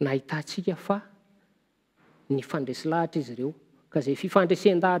nahitantsika fa ny fandresy lahatra izy ireo. Ka izay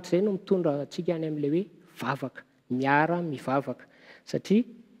fifandresen-dahatra izay no mitondra antsika any amin'ilay hoe vavaka, miara mivavaka. Satria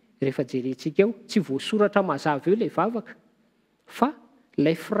rehefa jerentsika eo tsy voasoratra mazava eo ilay vavaka fa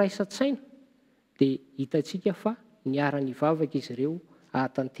ilay firaisan-tsaina dia hitantsika fa niara nivavaka izy ireo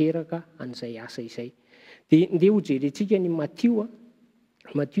ahatanteraka an'izay asa izay. Dia andeha ho jerentsika ny Matio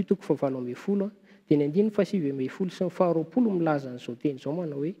 7:20 dia ny 9:20 sy ny 20 milaza an'izao teny izao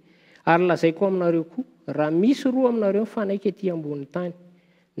manao hoe ary lazaiko aminareo koa raha misy roa aminareo mifanaiky etỳ ambony tany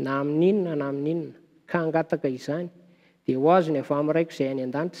na amin'inona na amin'inona ka hangataka izany dia ho azo ny avy amin'ny raiko izay any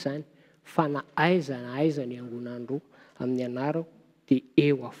an-danitra izany fa na aiza na aiza ny angonany roa amin'ny anarako dia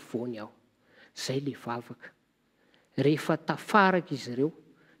eo afovoany aho. Izay ilay vavaka. Rehefa tafaraka izy ireo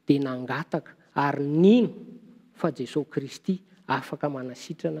dia nangataka ary nino fa Jesosy Kristy afaka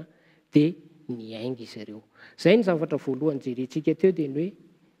manasitrana dia niainga izy ireo. Izay ny zavatra voalohany jerentsika teo dia ny hoe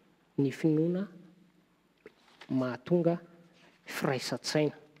ny finoana mahatonga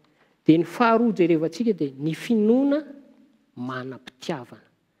firaisan-tsaina. Dia ny faharoa jerevantsika dia ny finoana manam-pitiavana.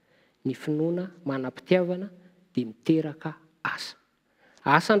 Ny finoana manam-pitiavana dia miteraka asa.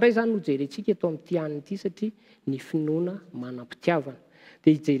 Asa indray izany no jerentsika eto amin'ity aniny ity satria ny finoana manam-pitiavana.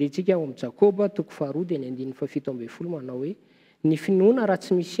 Dia jerentsika ao amin'ny Jakoba 2:2 dia ny 7:20 manao hoe ny finoana raha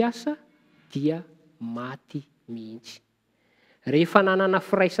tsy misy asa dia maty mihitsy. Rehefa nanana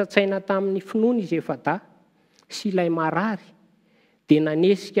firaisan-tsaina tamin'ny finoana izy efa da sy ilay marary dia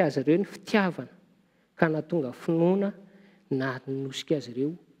nanesika azy ireo ny fitiavana ka natonga finoana nanosika azy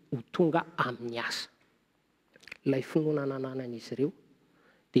ireo ho tonga amin'ny asa. Ilay finoana nananan'izy ireo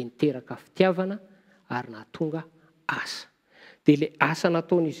dia niteraka fitiavana ary natonga asa. Dia ilay asa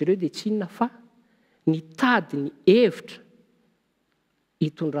nataon'izy ireo dia tsy inona fa nitady ny hevitra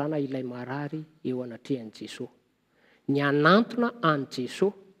hitondrana ilay marary eo anatrehan'i Jesosy. Ny anantona an'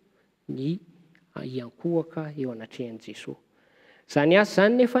 Jesosy ny iankohaka eo anatrehan'i Jesosy. Zany asa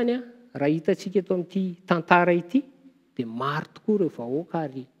zany nefany raha hitantsika eto amin'ity tantara ity dia maro tokoa ireo vahoaka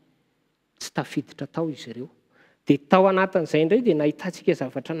ary tsy tafiditra tao izy ireo. Dia tao anatin'izay indray dia nahitantsika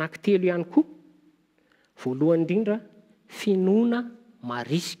zavatra anankitelo ihany koa. Voalohany indrindra finoana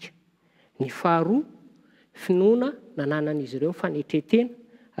marisika. Ny faharoa finoana nananan'izy ireo fanetretena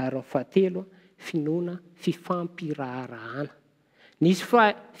ary ny fahatelo finoana fifampiraharahana. Nisy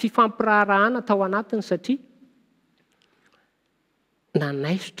fifampiraharahana tao anatiny satria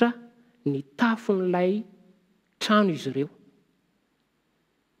nanaisotra ny tafon'ilay trano izy ireo.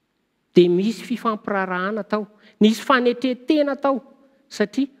 Dia misy fifampiraharahana tao, nisy fanetretena tao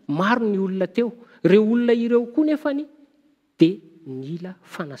satria maro ny olona teo. Ireo olona ireo koa nefany dia nila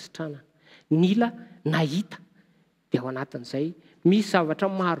fanasitranana, nila nahita. Dia ao anatin'izay misy zavatra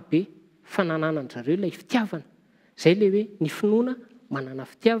marobe fananana zareo ilay fitiavana. Zay ilay hoe ny finoana manana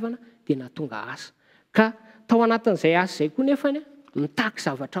fitiavana dia natonga asa. Ka tao anatin'izay asa izay koa nefany mitaky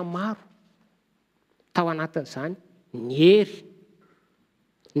zavatra maro. Tao anatin'izany ny hery,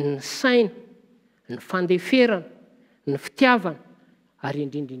 ny saina, ny fandeferana, ny fitiavana ary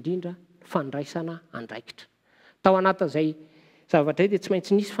indrindra fandraisana andraikitra. Tao anatin'izay zavatra dia tsy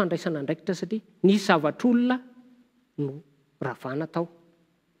maintsy nisy fandraisana andraikitra satria nisy zavatr'olona no ravana tao.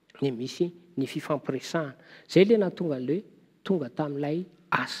 Ny misy ny fifampiresahana. Zay ilay nahatonga ilay tonga tamin'ilay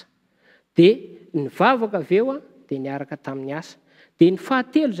asa. Dia ny vavaka avy eo dia niaraka tamin'ny asa. Dia ny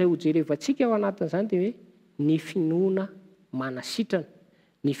fahatelo izay ho jerevantsika ao anatin'izany dia hoe ny finoana manasitrana.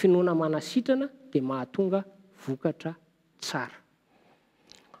 Ny finoana manasitrana dia mahatonga vokatra tsara.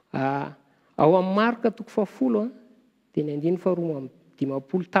 Ao amin'ny Marka 10 dia ny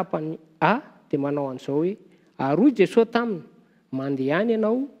 15 tapany A dia manao an'izao hoe aroy Jesosy taminy mandeha any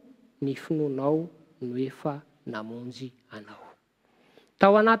ianao ny finoanao no efa namonjy anao.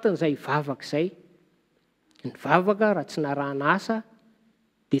 Tao anatin'izay vavaka izay, ny vavaka raha tsy narahana asa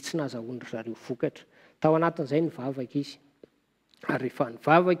dia tsy nahazahoana zareo vokatra. Tao anatin'izay ny vavaka izy. Ary rehefa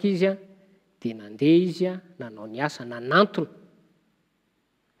nivavaka izy dia nandeha izy nanao ny asa nanantona.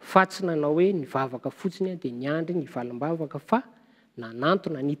 Fa tsy nanao hoe nivavaka fotsiny dia niandry ny valim-bavaka fa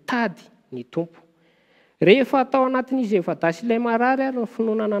nanantona nitady ny tompo. Rehefa tao anatin'izy efa dasy ilay marary ary ny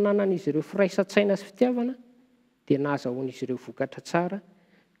finoana nananan'izy ireo firaisan-tsaina sy fitiavana dia nahazahoan'izy ireo vokatra tsara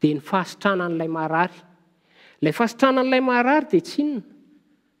dia ny fahasitranan'ilay marary. Ilay fahasitranan'ilay marary dia tsy inona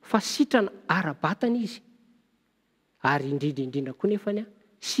fa sitrana ara-batana izy. Ary indrindra koa nefany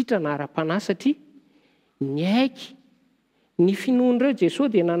sitrana ara-panahy satria ny aiky ny finoan'ireo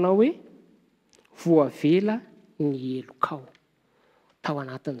Jesosy dia nanao hoe voavela ny elokao. Tao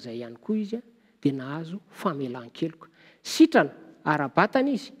anatin'izay ihany koa izy dia nahazo famelan-keloka. Sitrana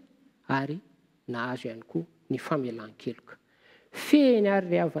ara-batana izy ary nahazo ihany koa ny famelan-keloka. Feny ary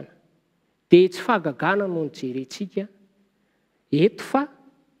ry havana. Dia tsy fahagagana no nijerentsika eto fa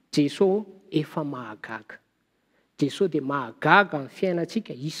Jesosy efa mahagaga. Jesosy dia mahagaga amin'ny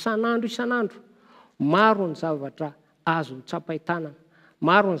fiainantsika isan'andro. Maro ny zavatra azo mitsapaitanana,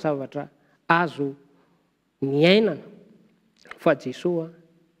 maro ny zavatra azo miainana. Fa Jesosy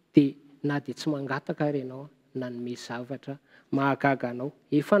dia na dia tsy mangataka ary ianao nanome zavatra mahagaga anao.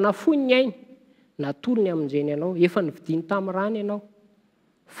 Efa nafoy ny ainy, natolo ny amonjeny anao, efa nividiny tamin'ny rano ianao.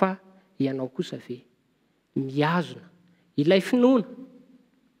 Fa ianao kosa ve miazona ilay finoana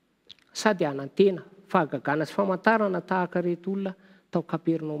sady anantena fahagagana sy famantarana tahaka reto olona tao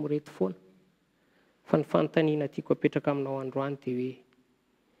Kapernaoma reto foana. Fa ny fanontaniana tiako apetraka aminao androany dia hoe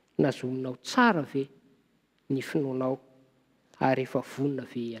nazominao tsara ve ny finoanao ary efa vonona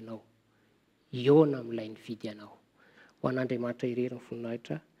ve ianao iona amin'ilay nividy anao. Ho an'Andriamanitra irery ny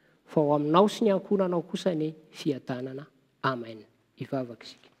voninahitra fa ho aminao sy ny ankonanao kosa ny fiadanana. Amen. Ivavaka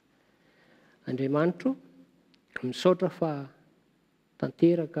isika. Andriamanitra, misaotra fa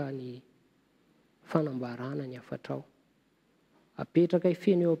tanteraka ny fanambarana ny afatrao. Apetraka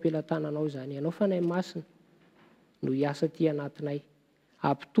ifeno eo am-pelatananao izany ianao fanahy masina no hiasa ty anatinay.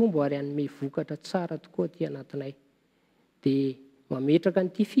 Ampitombo ary hanome vokatra tsara tokoa ty anatinay. Dia mametraka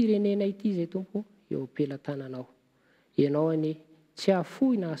nyity firenena ity izay tompo eo am-pelatananao. ianao any tsy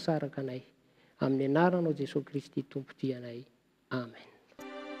afoy na hasaraka anay amin'ny anaranao Jesosy Kristy tompotianay amen.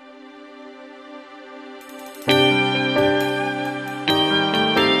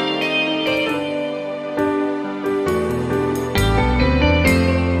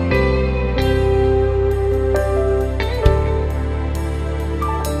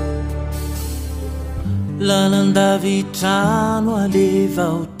 Lalandavitrano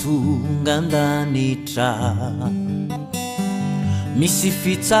alevao tonga andanitra misy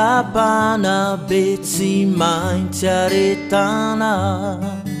fitsapana be tsy maintsy aretana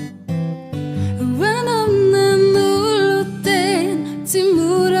ranamnan'olo tena tsy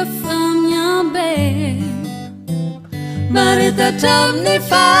mora famiambe maretatra amin'ny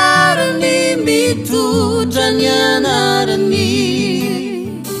farany mitondra ny anarany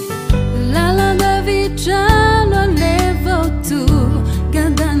Lalandavitrano alevao tonga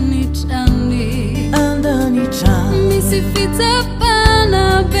andanitra misy fitsapana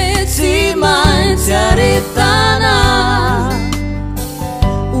be tsy maintsy aretana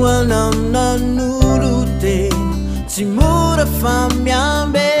ho anamnan'olo tena tsy mora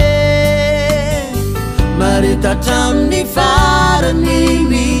famiambe maretatra amin'ny farany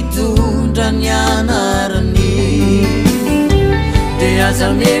mitondra ny anarany de aza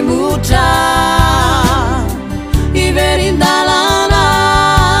memotra iverindalana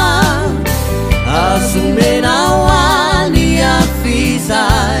azumenao any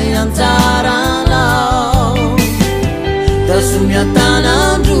afizay anjaranao tasumi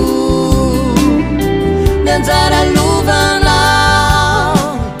atanandro ny anjara lovanao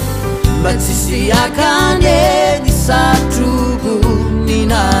mba tsisy akany edy satrogo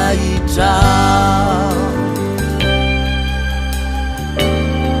ninahitra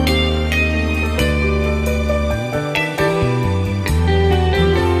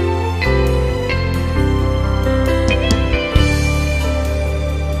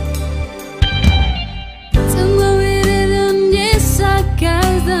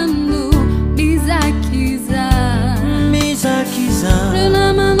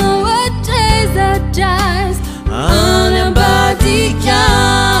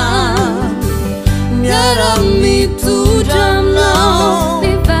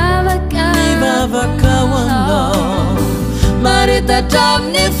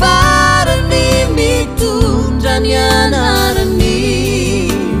Maretatra-amin'ny farany mitondra ny anarany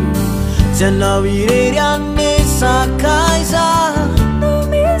tsy anao irery amin'ny sakaiza no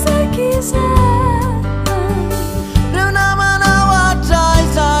misakiza reo namanao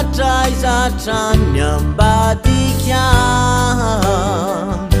atraizatrany ambadika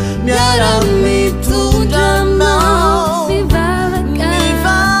miara-mitondra aminao mivavaka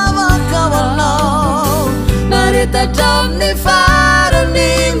aminao maretatra-amin'ny farany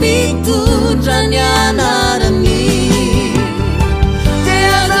mitondra ny anarany te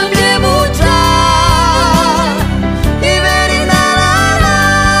aza miemotra iverinarana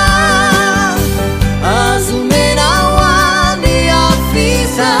azomenao any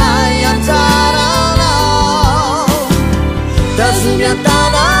afizay anjaranao tazomy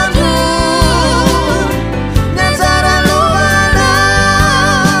antanandro ny anjara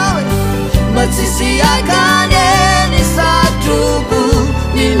lohanao mba tsisy akany eny satrobo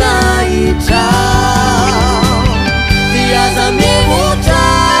ninahitra ty aza miemotra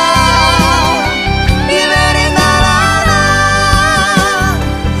iverinarana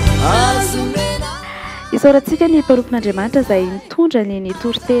azomena. Isaorantsika ny mparopon'Andriamanitra izay mitondra ny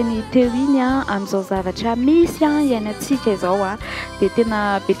toriteny teo iny amin'izao zavatra misy iainantsika izao dia tena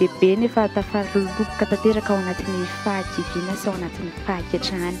be lehibe nefa tafaroloboka tanteraka ao anatin'ny fahakiviana sy ao anatin'ny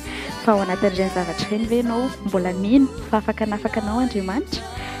fahaketrany fa ao anatin'ireny zavatra ireny ve ianao mbola mino fa afaka nafaka anao Andriamanitra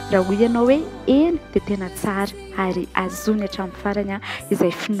raha hoy ianao hoe eny dia tena tsara ary azony hatramin'ny farany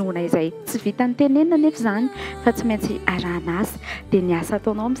izay finoana izay tsy vitany tenenina nefa izany fa tsy maintsy arahana asa dia ny asa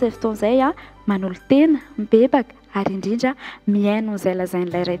ataonao amin'izay fotoana izay manolo tena mibebaka ary indrindra miaino izay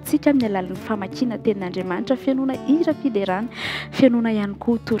lazain'ilay raintsika amin'ny alalan'ny famakiana tenin'Andriamanitra fianoana hira fiderana fianoana ihany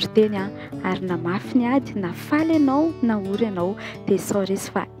koa toriteny ary na mafy ny ady na faly ianao na ory ianao dia saoresy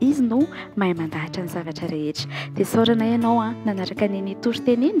fa izy no mahay mandahatra ny zavatra rehetra dia saorana ianao nanaraka niny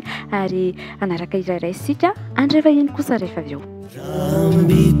toriteny iny ary anaraka irairay sika andreva iny kosa rehefa avy eo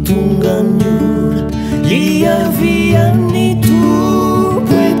Rambitunga nyura liavian'ny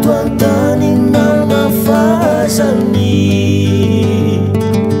topo eto antany namafazany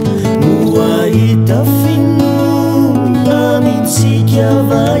no ahita finoana mitsika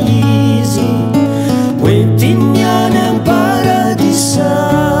va izy hoentiny any am-paradisa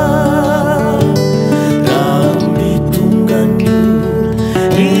Rambitunga nyura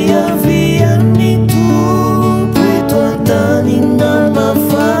liavian'ny topo eto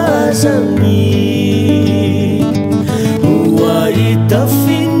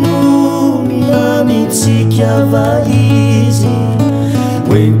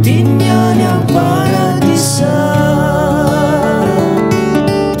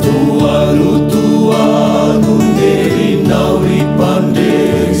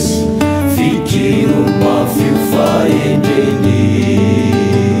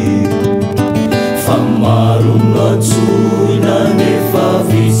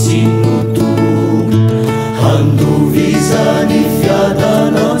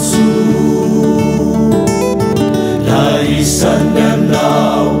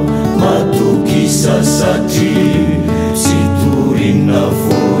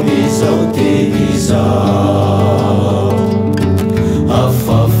nafonizao tenizao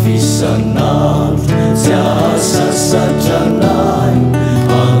afafisanandro tsy asasatranay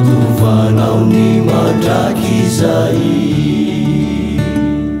andovanao ny mandraky izay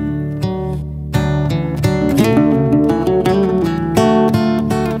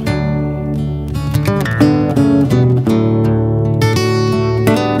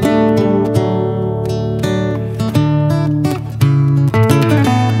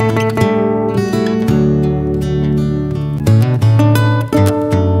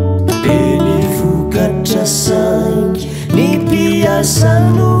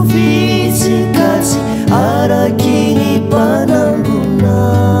sanovitsikatsy arakiny mpanangona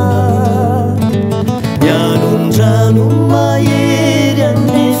mianondrano mahery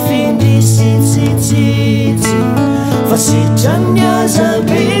ane findrisitsitsitsy fa sitrany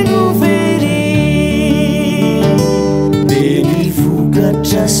azabe novery be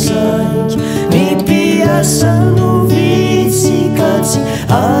nivokatra saingy ny mpiasa novitsikatsy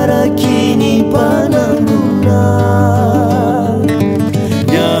arakiny mpanangona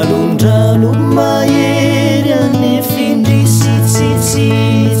no mahery ane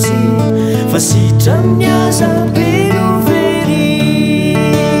findrisitsitsitsy fa sitrany azabe novery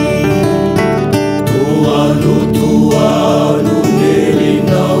toano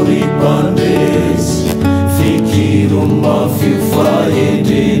melinao ry mpandresy fikiro mafio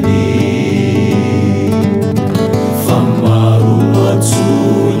fahendreny fa maro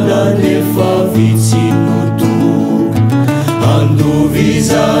matsola nefa vitsinoto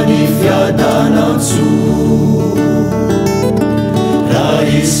andovizany fiadanantso raha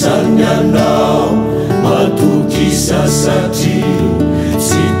isany anao matokisa satria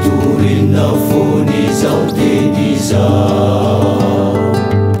tsy torina fonizao tenizao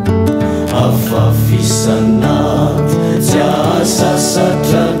afafisanandro tsy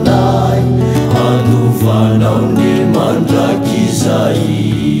asasatranay andovanao ny mandraky izay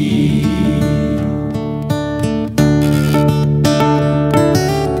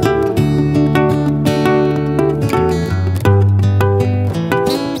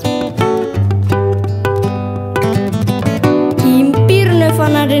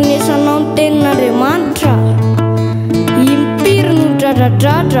fanandrenesanao ny tenin'Andriamanitra impiry no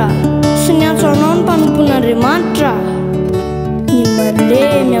dradradratra sy ny antso anao ny mpanompon'Andriamanitra ny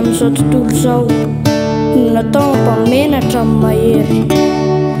malemy amin'izao tontolo izao no natao mpamenatra amin'ny mahery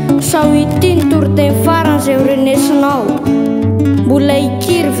sao ity ny toroteny farany izay ho renesinao mbola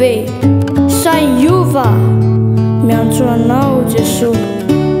ikiry ve sa iova miantso anao Jesosy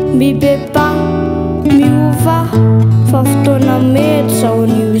mibepa miova fa fotoana mety zao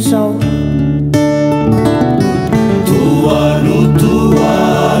an'io izao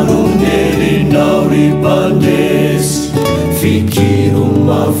toano melinao ry mpandresy fikiro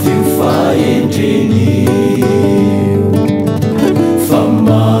mafio fahendreny fa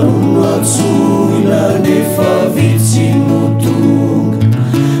maro no antsoina nefa vitsinotonga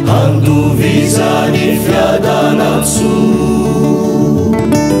andovizany fiadanantso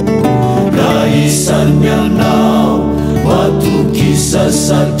raha isany anao matokisa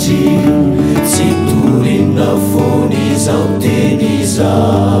satria tsy torina fonizao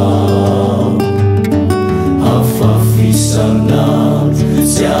tenizao afafisanandro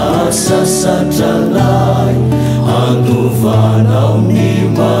tsy asasatranay andovanao ny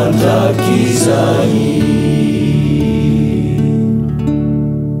mandraky izay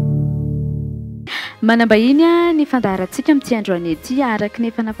manambahiny ny fandaharantsika amin'ity androany ety araky ny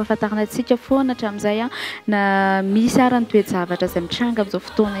efa nampahafantaranantsika foana hatramin'izay na misy arany toejavatra izay mitranga amin'izao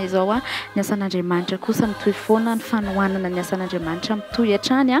fotoana izao ny asan'Andriamanitra kosa mitohy foana ny fanohanana ny asan'Andriamanitra mitohy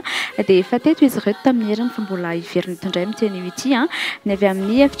hatrany dia efa teto izy ireto tamin'ny heriny fa mbola iveriny tondray miteny io ity ny avy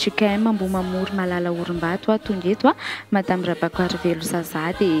amin'ny FJKM Ambohimamory Malala Orimbato tonga eto Madame Rabakoary Velo Zaza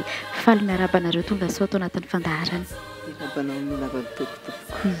dia faly miarabanareo tonga sao tao anatin'ny fandaharany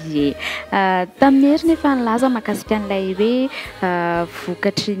ye tamin'ny heriny efa nilaza mahakasika an'ilay hoe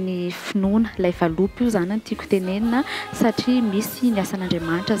vokatry ny finoana ilay valopy io zany ny tiako tenenina satria misy ny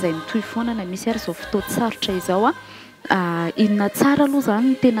asan'Andriamanitra izay mitohy foana na misy ary izao fotoan-tsarotra izao inona tsara aloha zany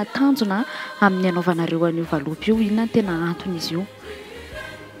ny tena tanjona amin'ny anaovanareo an'io valopy io inona ny tena antony izy io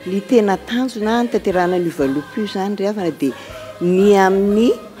ny tena tanjona ny tanterahana an'io valopy io zany ry havana dia ny amin'ny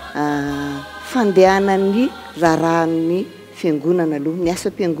fandehanan'ny rarahan'ny fiangonana aloha ny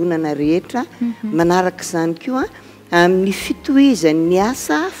asa-piangonana rehetra manaraka izany koa amin'ny fitohizan'ny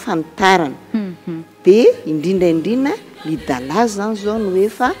asa famitarana dia indrindraindrina ny dala zany zao no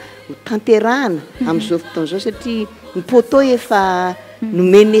efa ho tanterahana amin'izao fotoana izao satria ny poto efa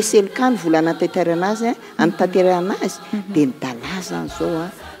nomeny eselokany volana tanterana azy any tanterahana azy dia ny dala azan'izao a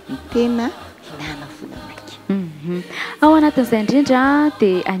ny tena ilana vola maika. Ao anatin'izay indrindra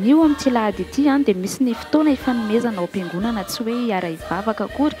dia anio amin'ity lahady ity dia misy ny fotoana ifanomezana ao am-piangonana tsy hoe hiara hivavaka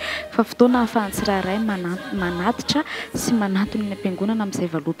akory fa fotoana ahafahan'ny tsirairay manatitra sy manatony ny am-piangonana amin'izay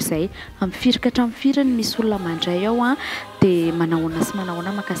valopy izay amin'ny firikatra amin'ny firany misy olona mandray ao dia manahoana sy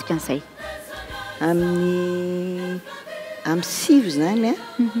manahoana mahakasika an'izay amin'ny sivy zany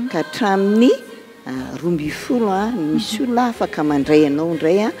ka hatramin'ny 12 misy olona afaka mandray anao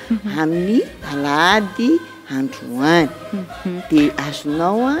indray amin'ny alahady androany dia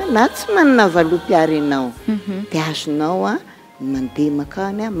azonao na tsy manana valopy ary ianao dia azonao mandeha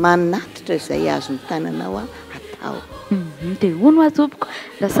makany manatitra izay azony tananao atao. Dia hono atopoko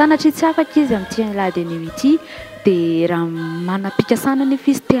raha sanatry tsy afaka izy amin'ity alahady anio ity dia raha manam-pikasana nefa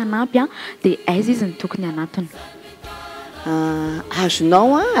izy te hanampy dia aiza izy ny tokony hanatony?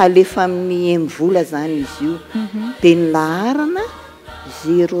 Azonao alefa amin'ny emvola zany izy io dia ny laharana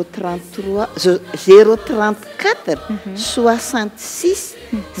 033 034 66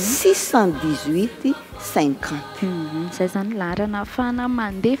 618 50. Zay zany laharana ahafahana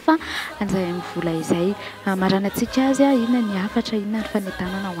mandefa an'izay amin'ny vola izay maranantsika azy inona ny hafatra inona ny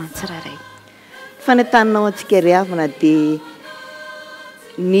fanentanana ho an'ny tsirairay. Fanentanana antsika ry havana dia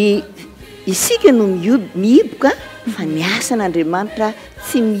ny isika no mihiboka fa ny asan'Andriamanitra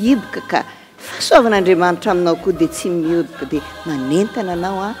tsy mihiboka ka fahasoavan'Andriamanitra aminao koa dia tsy mihiboka dia manentana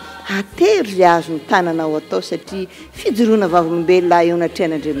anao atery izay azony tananao atao satria fijoroana vavolombelona eo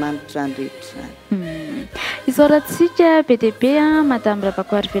anatrehan'Andriamanitra zany rehetra zany. Isaorantsika be dia be Madame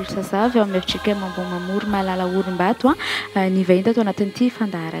Rabakoary Velosazavy ao amin'ny efitrika Mambo Mamory Malala Olombato ny vahiny tato anatin'ity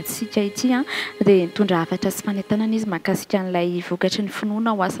fandaharantsika ity dia nitondra hafatra sy fanentanana izy mahakasika an'ilay vokatry ny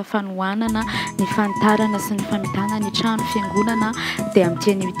finoana ho asa fanohanana ny fanitarana sy ny famitana ny trano fiangonana dia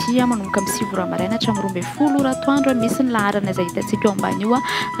amin'ity anio ity manomboka amin'ny 7 ora maraina hatramin'ny 12 ora atoandro misy ny laharana izay hitantsika eo ambany io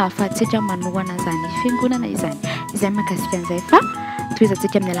ahafahantsika manohana izany fiangonana izany izay mahakasika an'izay fa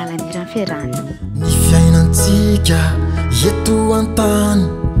toizantsika amin'ny alalan'ny rano fiarahana. Ny fiainantsika eto an-tany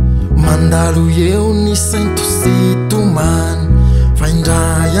mandalo eo ny sainto sy tomany fa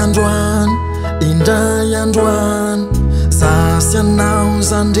indray androany sasy anao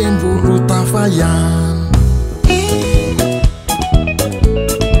zany rembolo tafahany.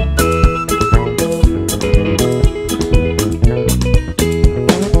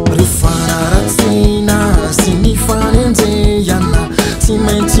 Rifanaratsina sy ny fanenjehana tsy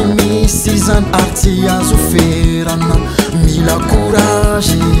maintsy misy zany ary tsy azo ferana mila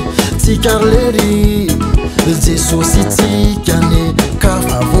courage tsika lery Jesosy tsika ne ka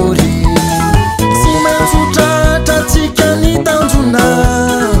favori tsy maintsy tratra tsika ny tanjona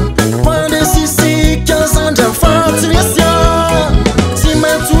pandesisika zandra fatsiresya tsy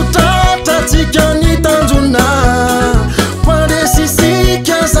maintsy tratra tsika ny tanjona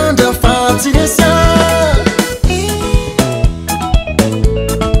pandesisika zandra fatsiresya.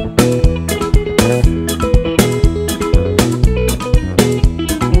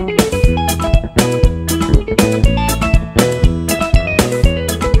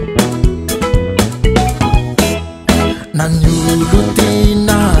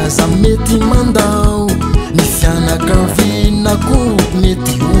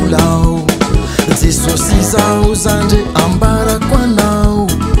 Zao zandre ambara kwanao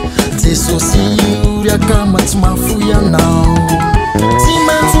Jesosy uriaka matsy mafoy anao tsy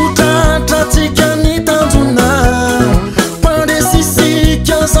maintsy tratra tsika ny tanjona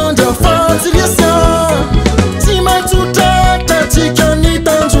pandesisika zandry afatsiresya tsy maintsy tratra tsika ny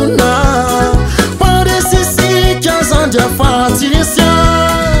tanjona pandesisika zandry afatsiresya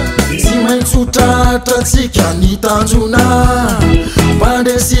tsy maintsy tratra tsika ny tanjona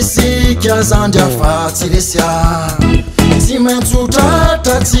pandesisika zandry afatsiresya tsy maintsy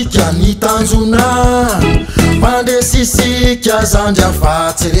tratra tsika ny tanjona pandesisika zandry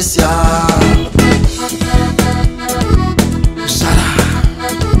afatsiresya.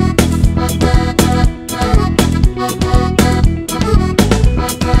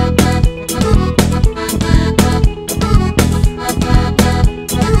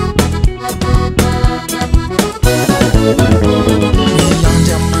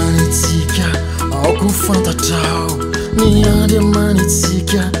 Ni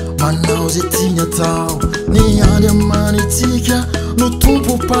andriamanitsika manao zay tiana atao ny andriamanitsika no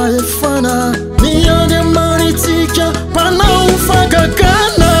tompo pahefana ny andriamanitsika mpanao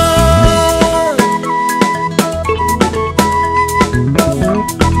fagagana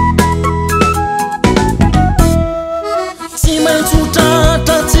tsy maintsy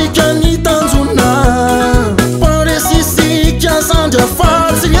tratra tsika ny tanjona pandesisika zandry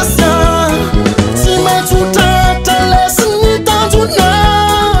afatsiresya tsy maintsy tratra lesy ny tanjona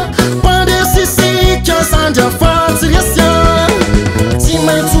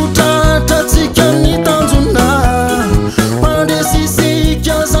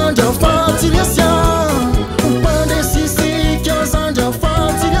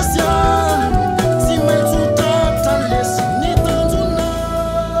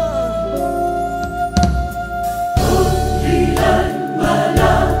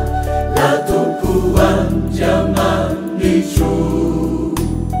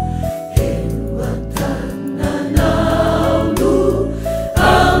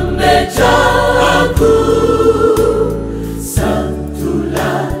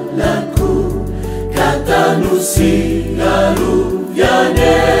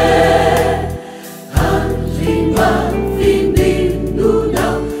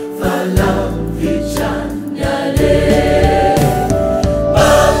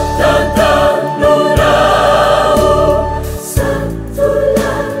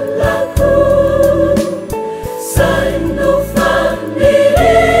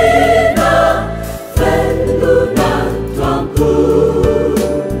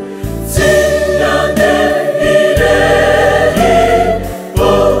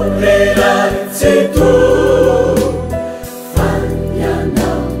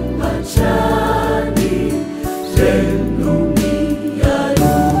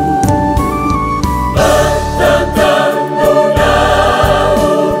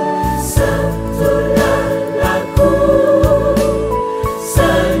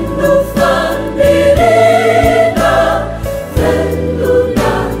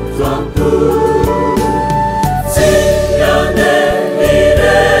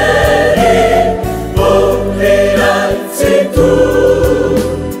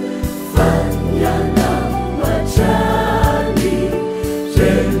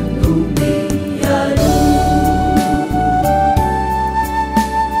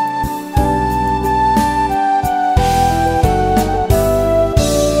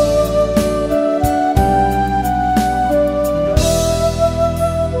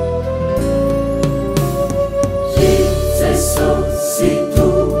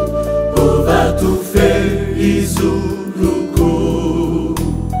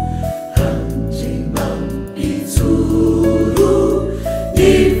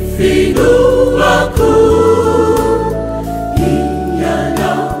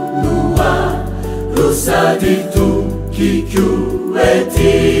sady tokiko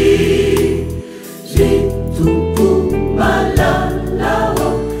ety ry tompo malalao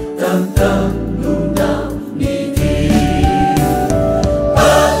tantanonamnity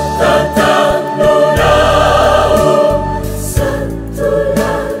atatanonao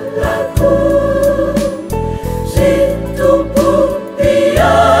satolalako ry tompo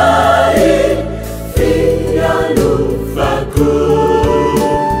piay fialofako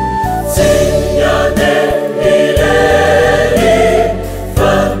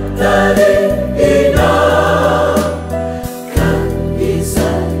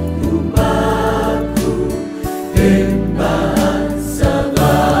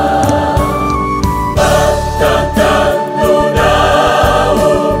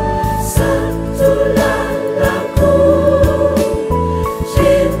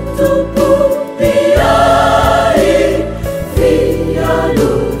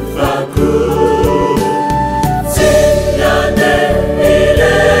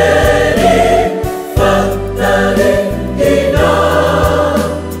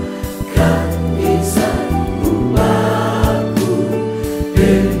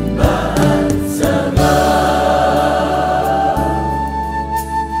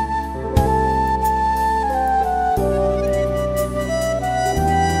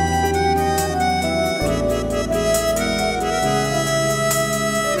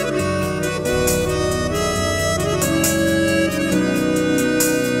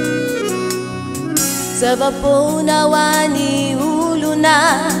Zavapona wani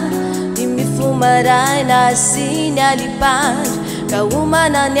uluna imifumarai na sinyalipand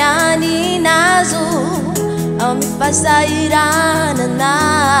kaumana nyani nazo amipasairana na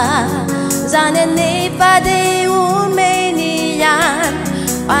zanene pade umeniyan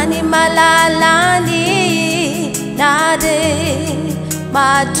wani malalani nade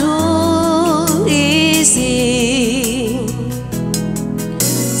maturisi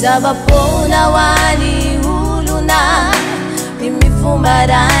Zavapona wani uluna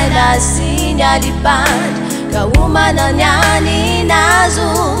imifumarai na sinyalipand kaumana nyani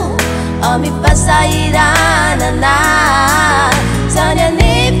nazo amipasairana na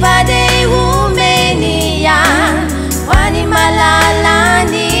zanene pade umeniyan wani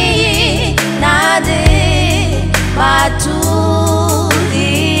malalani nade maturisi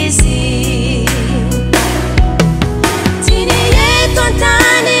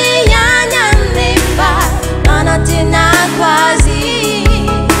tontani yanyanepa anatina kwazi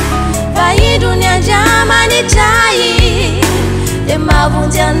vai dunia jamani chai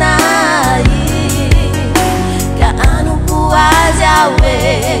emavunjanai kaanu kuwazawe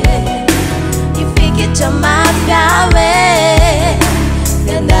ifike chamafyawe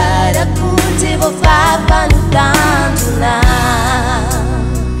gandara kutivo fapanutantuna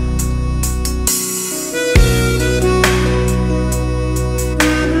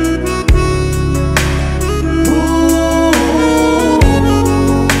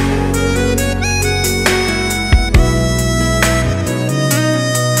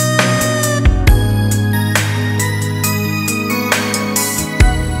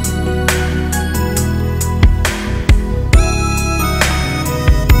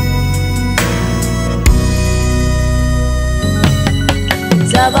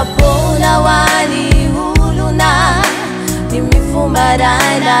Zavapona wani uluna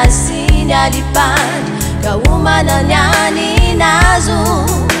imifumarai na sinyalipand kaumana nyani nazo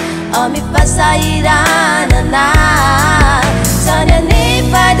amipasairana na zanene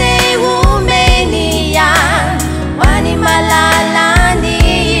pade umeniyan wani malalani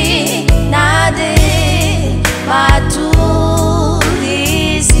nade maturisi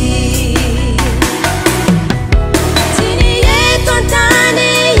tontani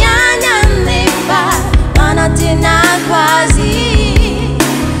yanyanepa anatina kwazi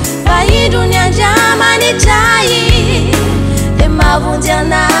vai dunia jamani chai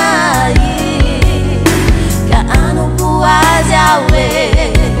emavunjanai kaanu kuwazawe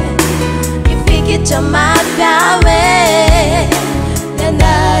ifike chamafyawe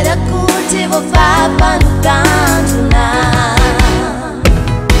gandara kutivo fapanutantuna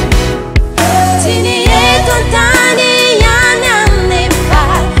tontani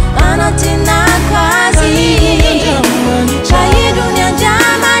anatina kwazi chai dunia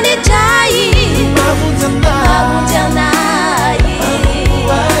jamani chai mavunjanai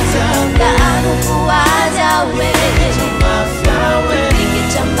kaanu kuwazawe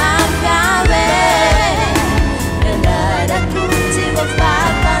ikichamafyawe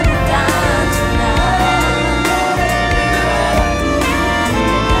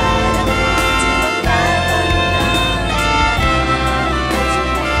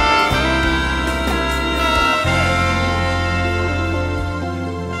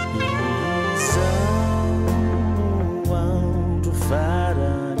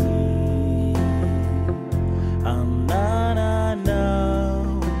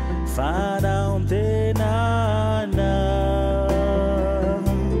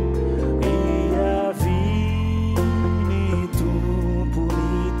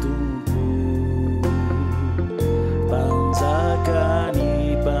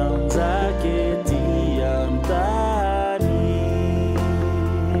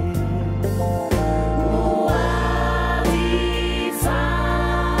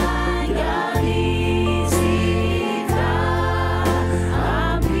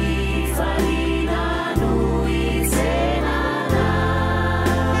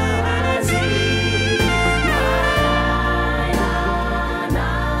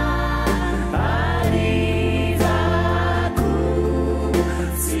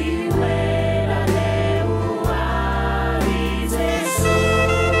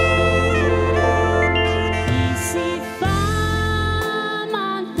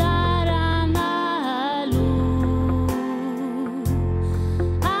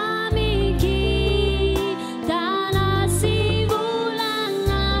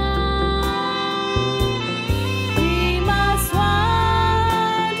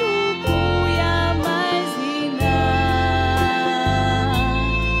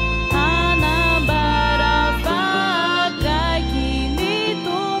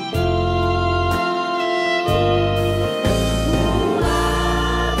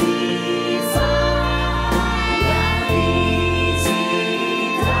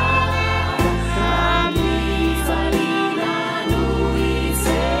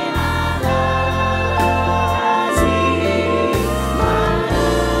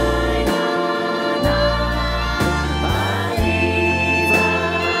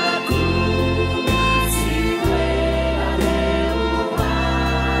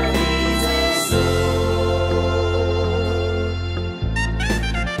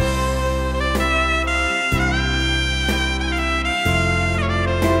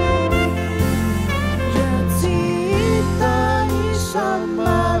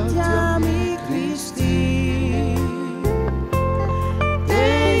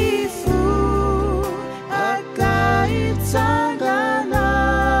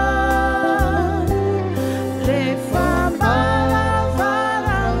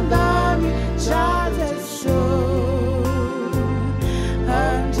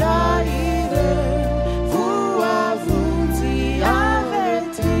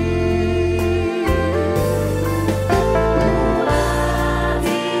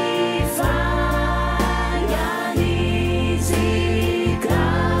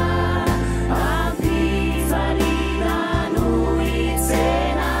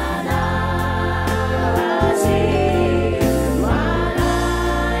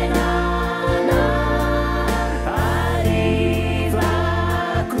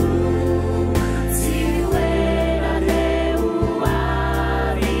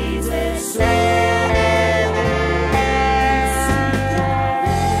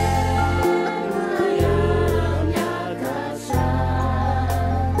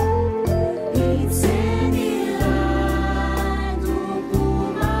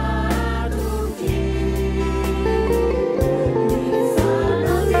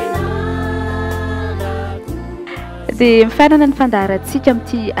dia mifanana ny fandaharantsika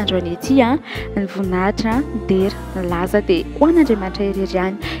amin'ity androany ity a ny voninahitra dera laza dia ho an'Andriamanitra irery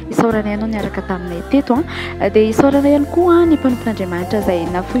ihany isaorana ianao niaraka taminay teto a dia isaorana ihany koa ny mpanompon'Andriamanitra izay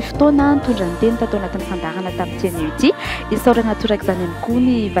nafohy fotoana nitondra ny teny tato anatin'ny fandarana tamin'ity anio ity isaorana toraka izany ihany koa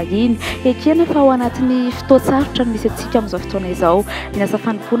ny vahiny ekena fa ao anatin'ny fotoatsarotra no misy antsika amin'izao fotoana izao ny asa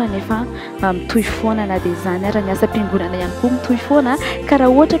fanompoana nefa mitohy foana na dia izany ary ny asa mpiangonana ihany koa mitohy foana ka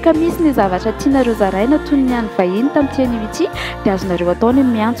raha ohatra ka misy ny zavatra tianareo zaraina toy ny any vahiny tamin'ity anio ity dia azonareo atao ny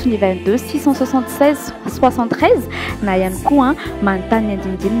miantso ny 22 676 73 na ihany koa manontany ny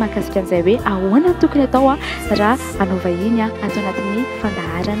andinidiny mahakasika an'izay hoe ahoana ny tokony atao raha anao vahiny ato anatin'ny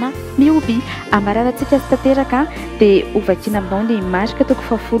fandaharana Mihobia amararantsika sy tanteraka dia ovakina aminao ny marika toko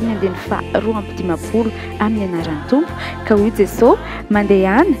fahafolo ny andiny faharoa amby dimapolo amin'ny anaran'ny tompo ka hoy Jesosy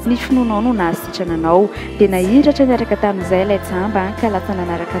mandeha any ny finoanao no nahasitrana anao dia nahiratra niaraka tamin'izay ilay jamba ka lasa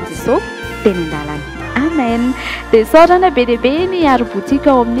nanaraka an'i Jesosy teny an-dalana. Amen. Dia saorana be dia be ny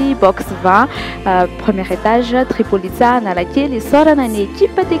arobotika ao amin'ny box 20 premier étage Tripolitsa Analakely saorana ny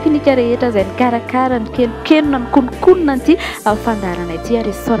ekipa teknika rehetra izay nikarakara ny kelokelona ny kolokolona ity fandarana ity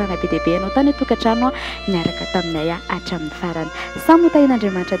ary saorana be dia be anao tany tokantrano niaraka taminay hatramin'ny farany. Samy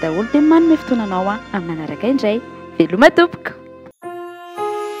hotahin'Andriamanitra daholo dia manome fotoana anao amin'ny manaraka indray. Veloma tompoko.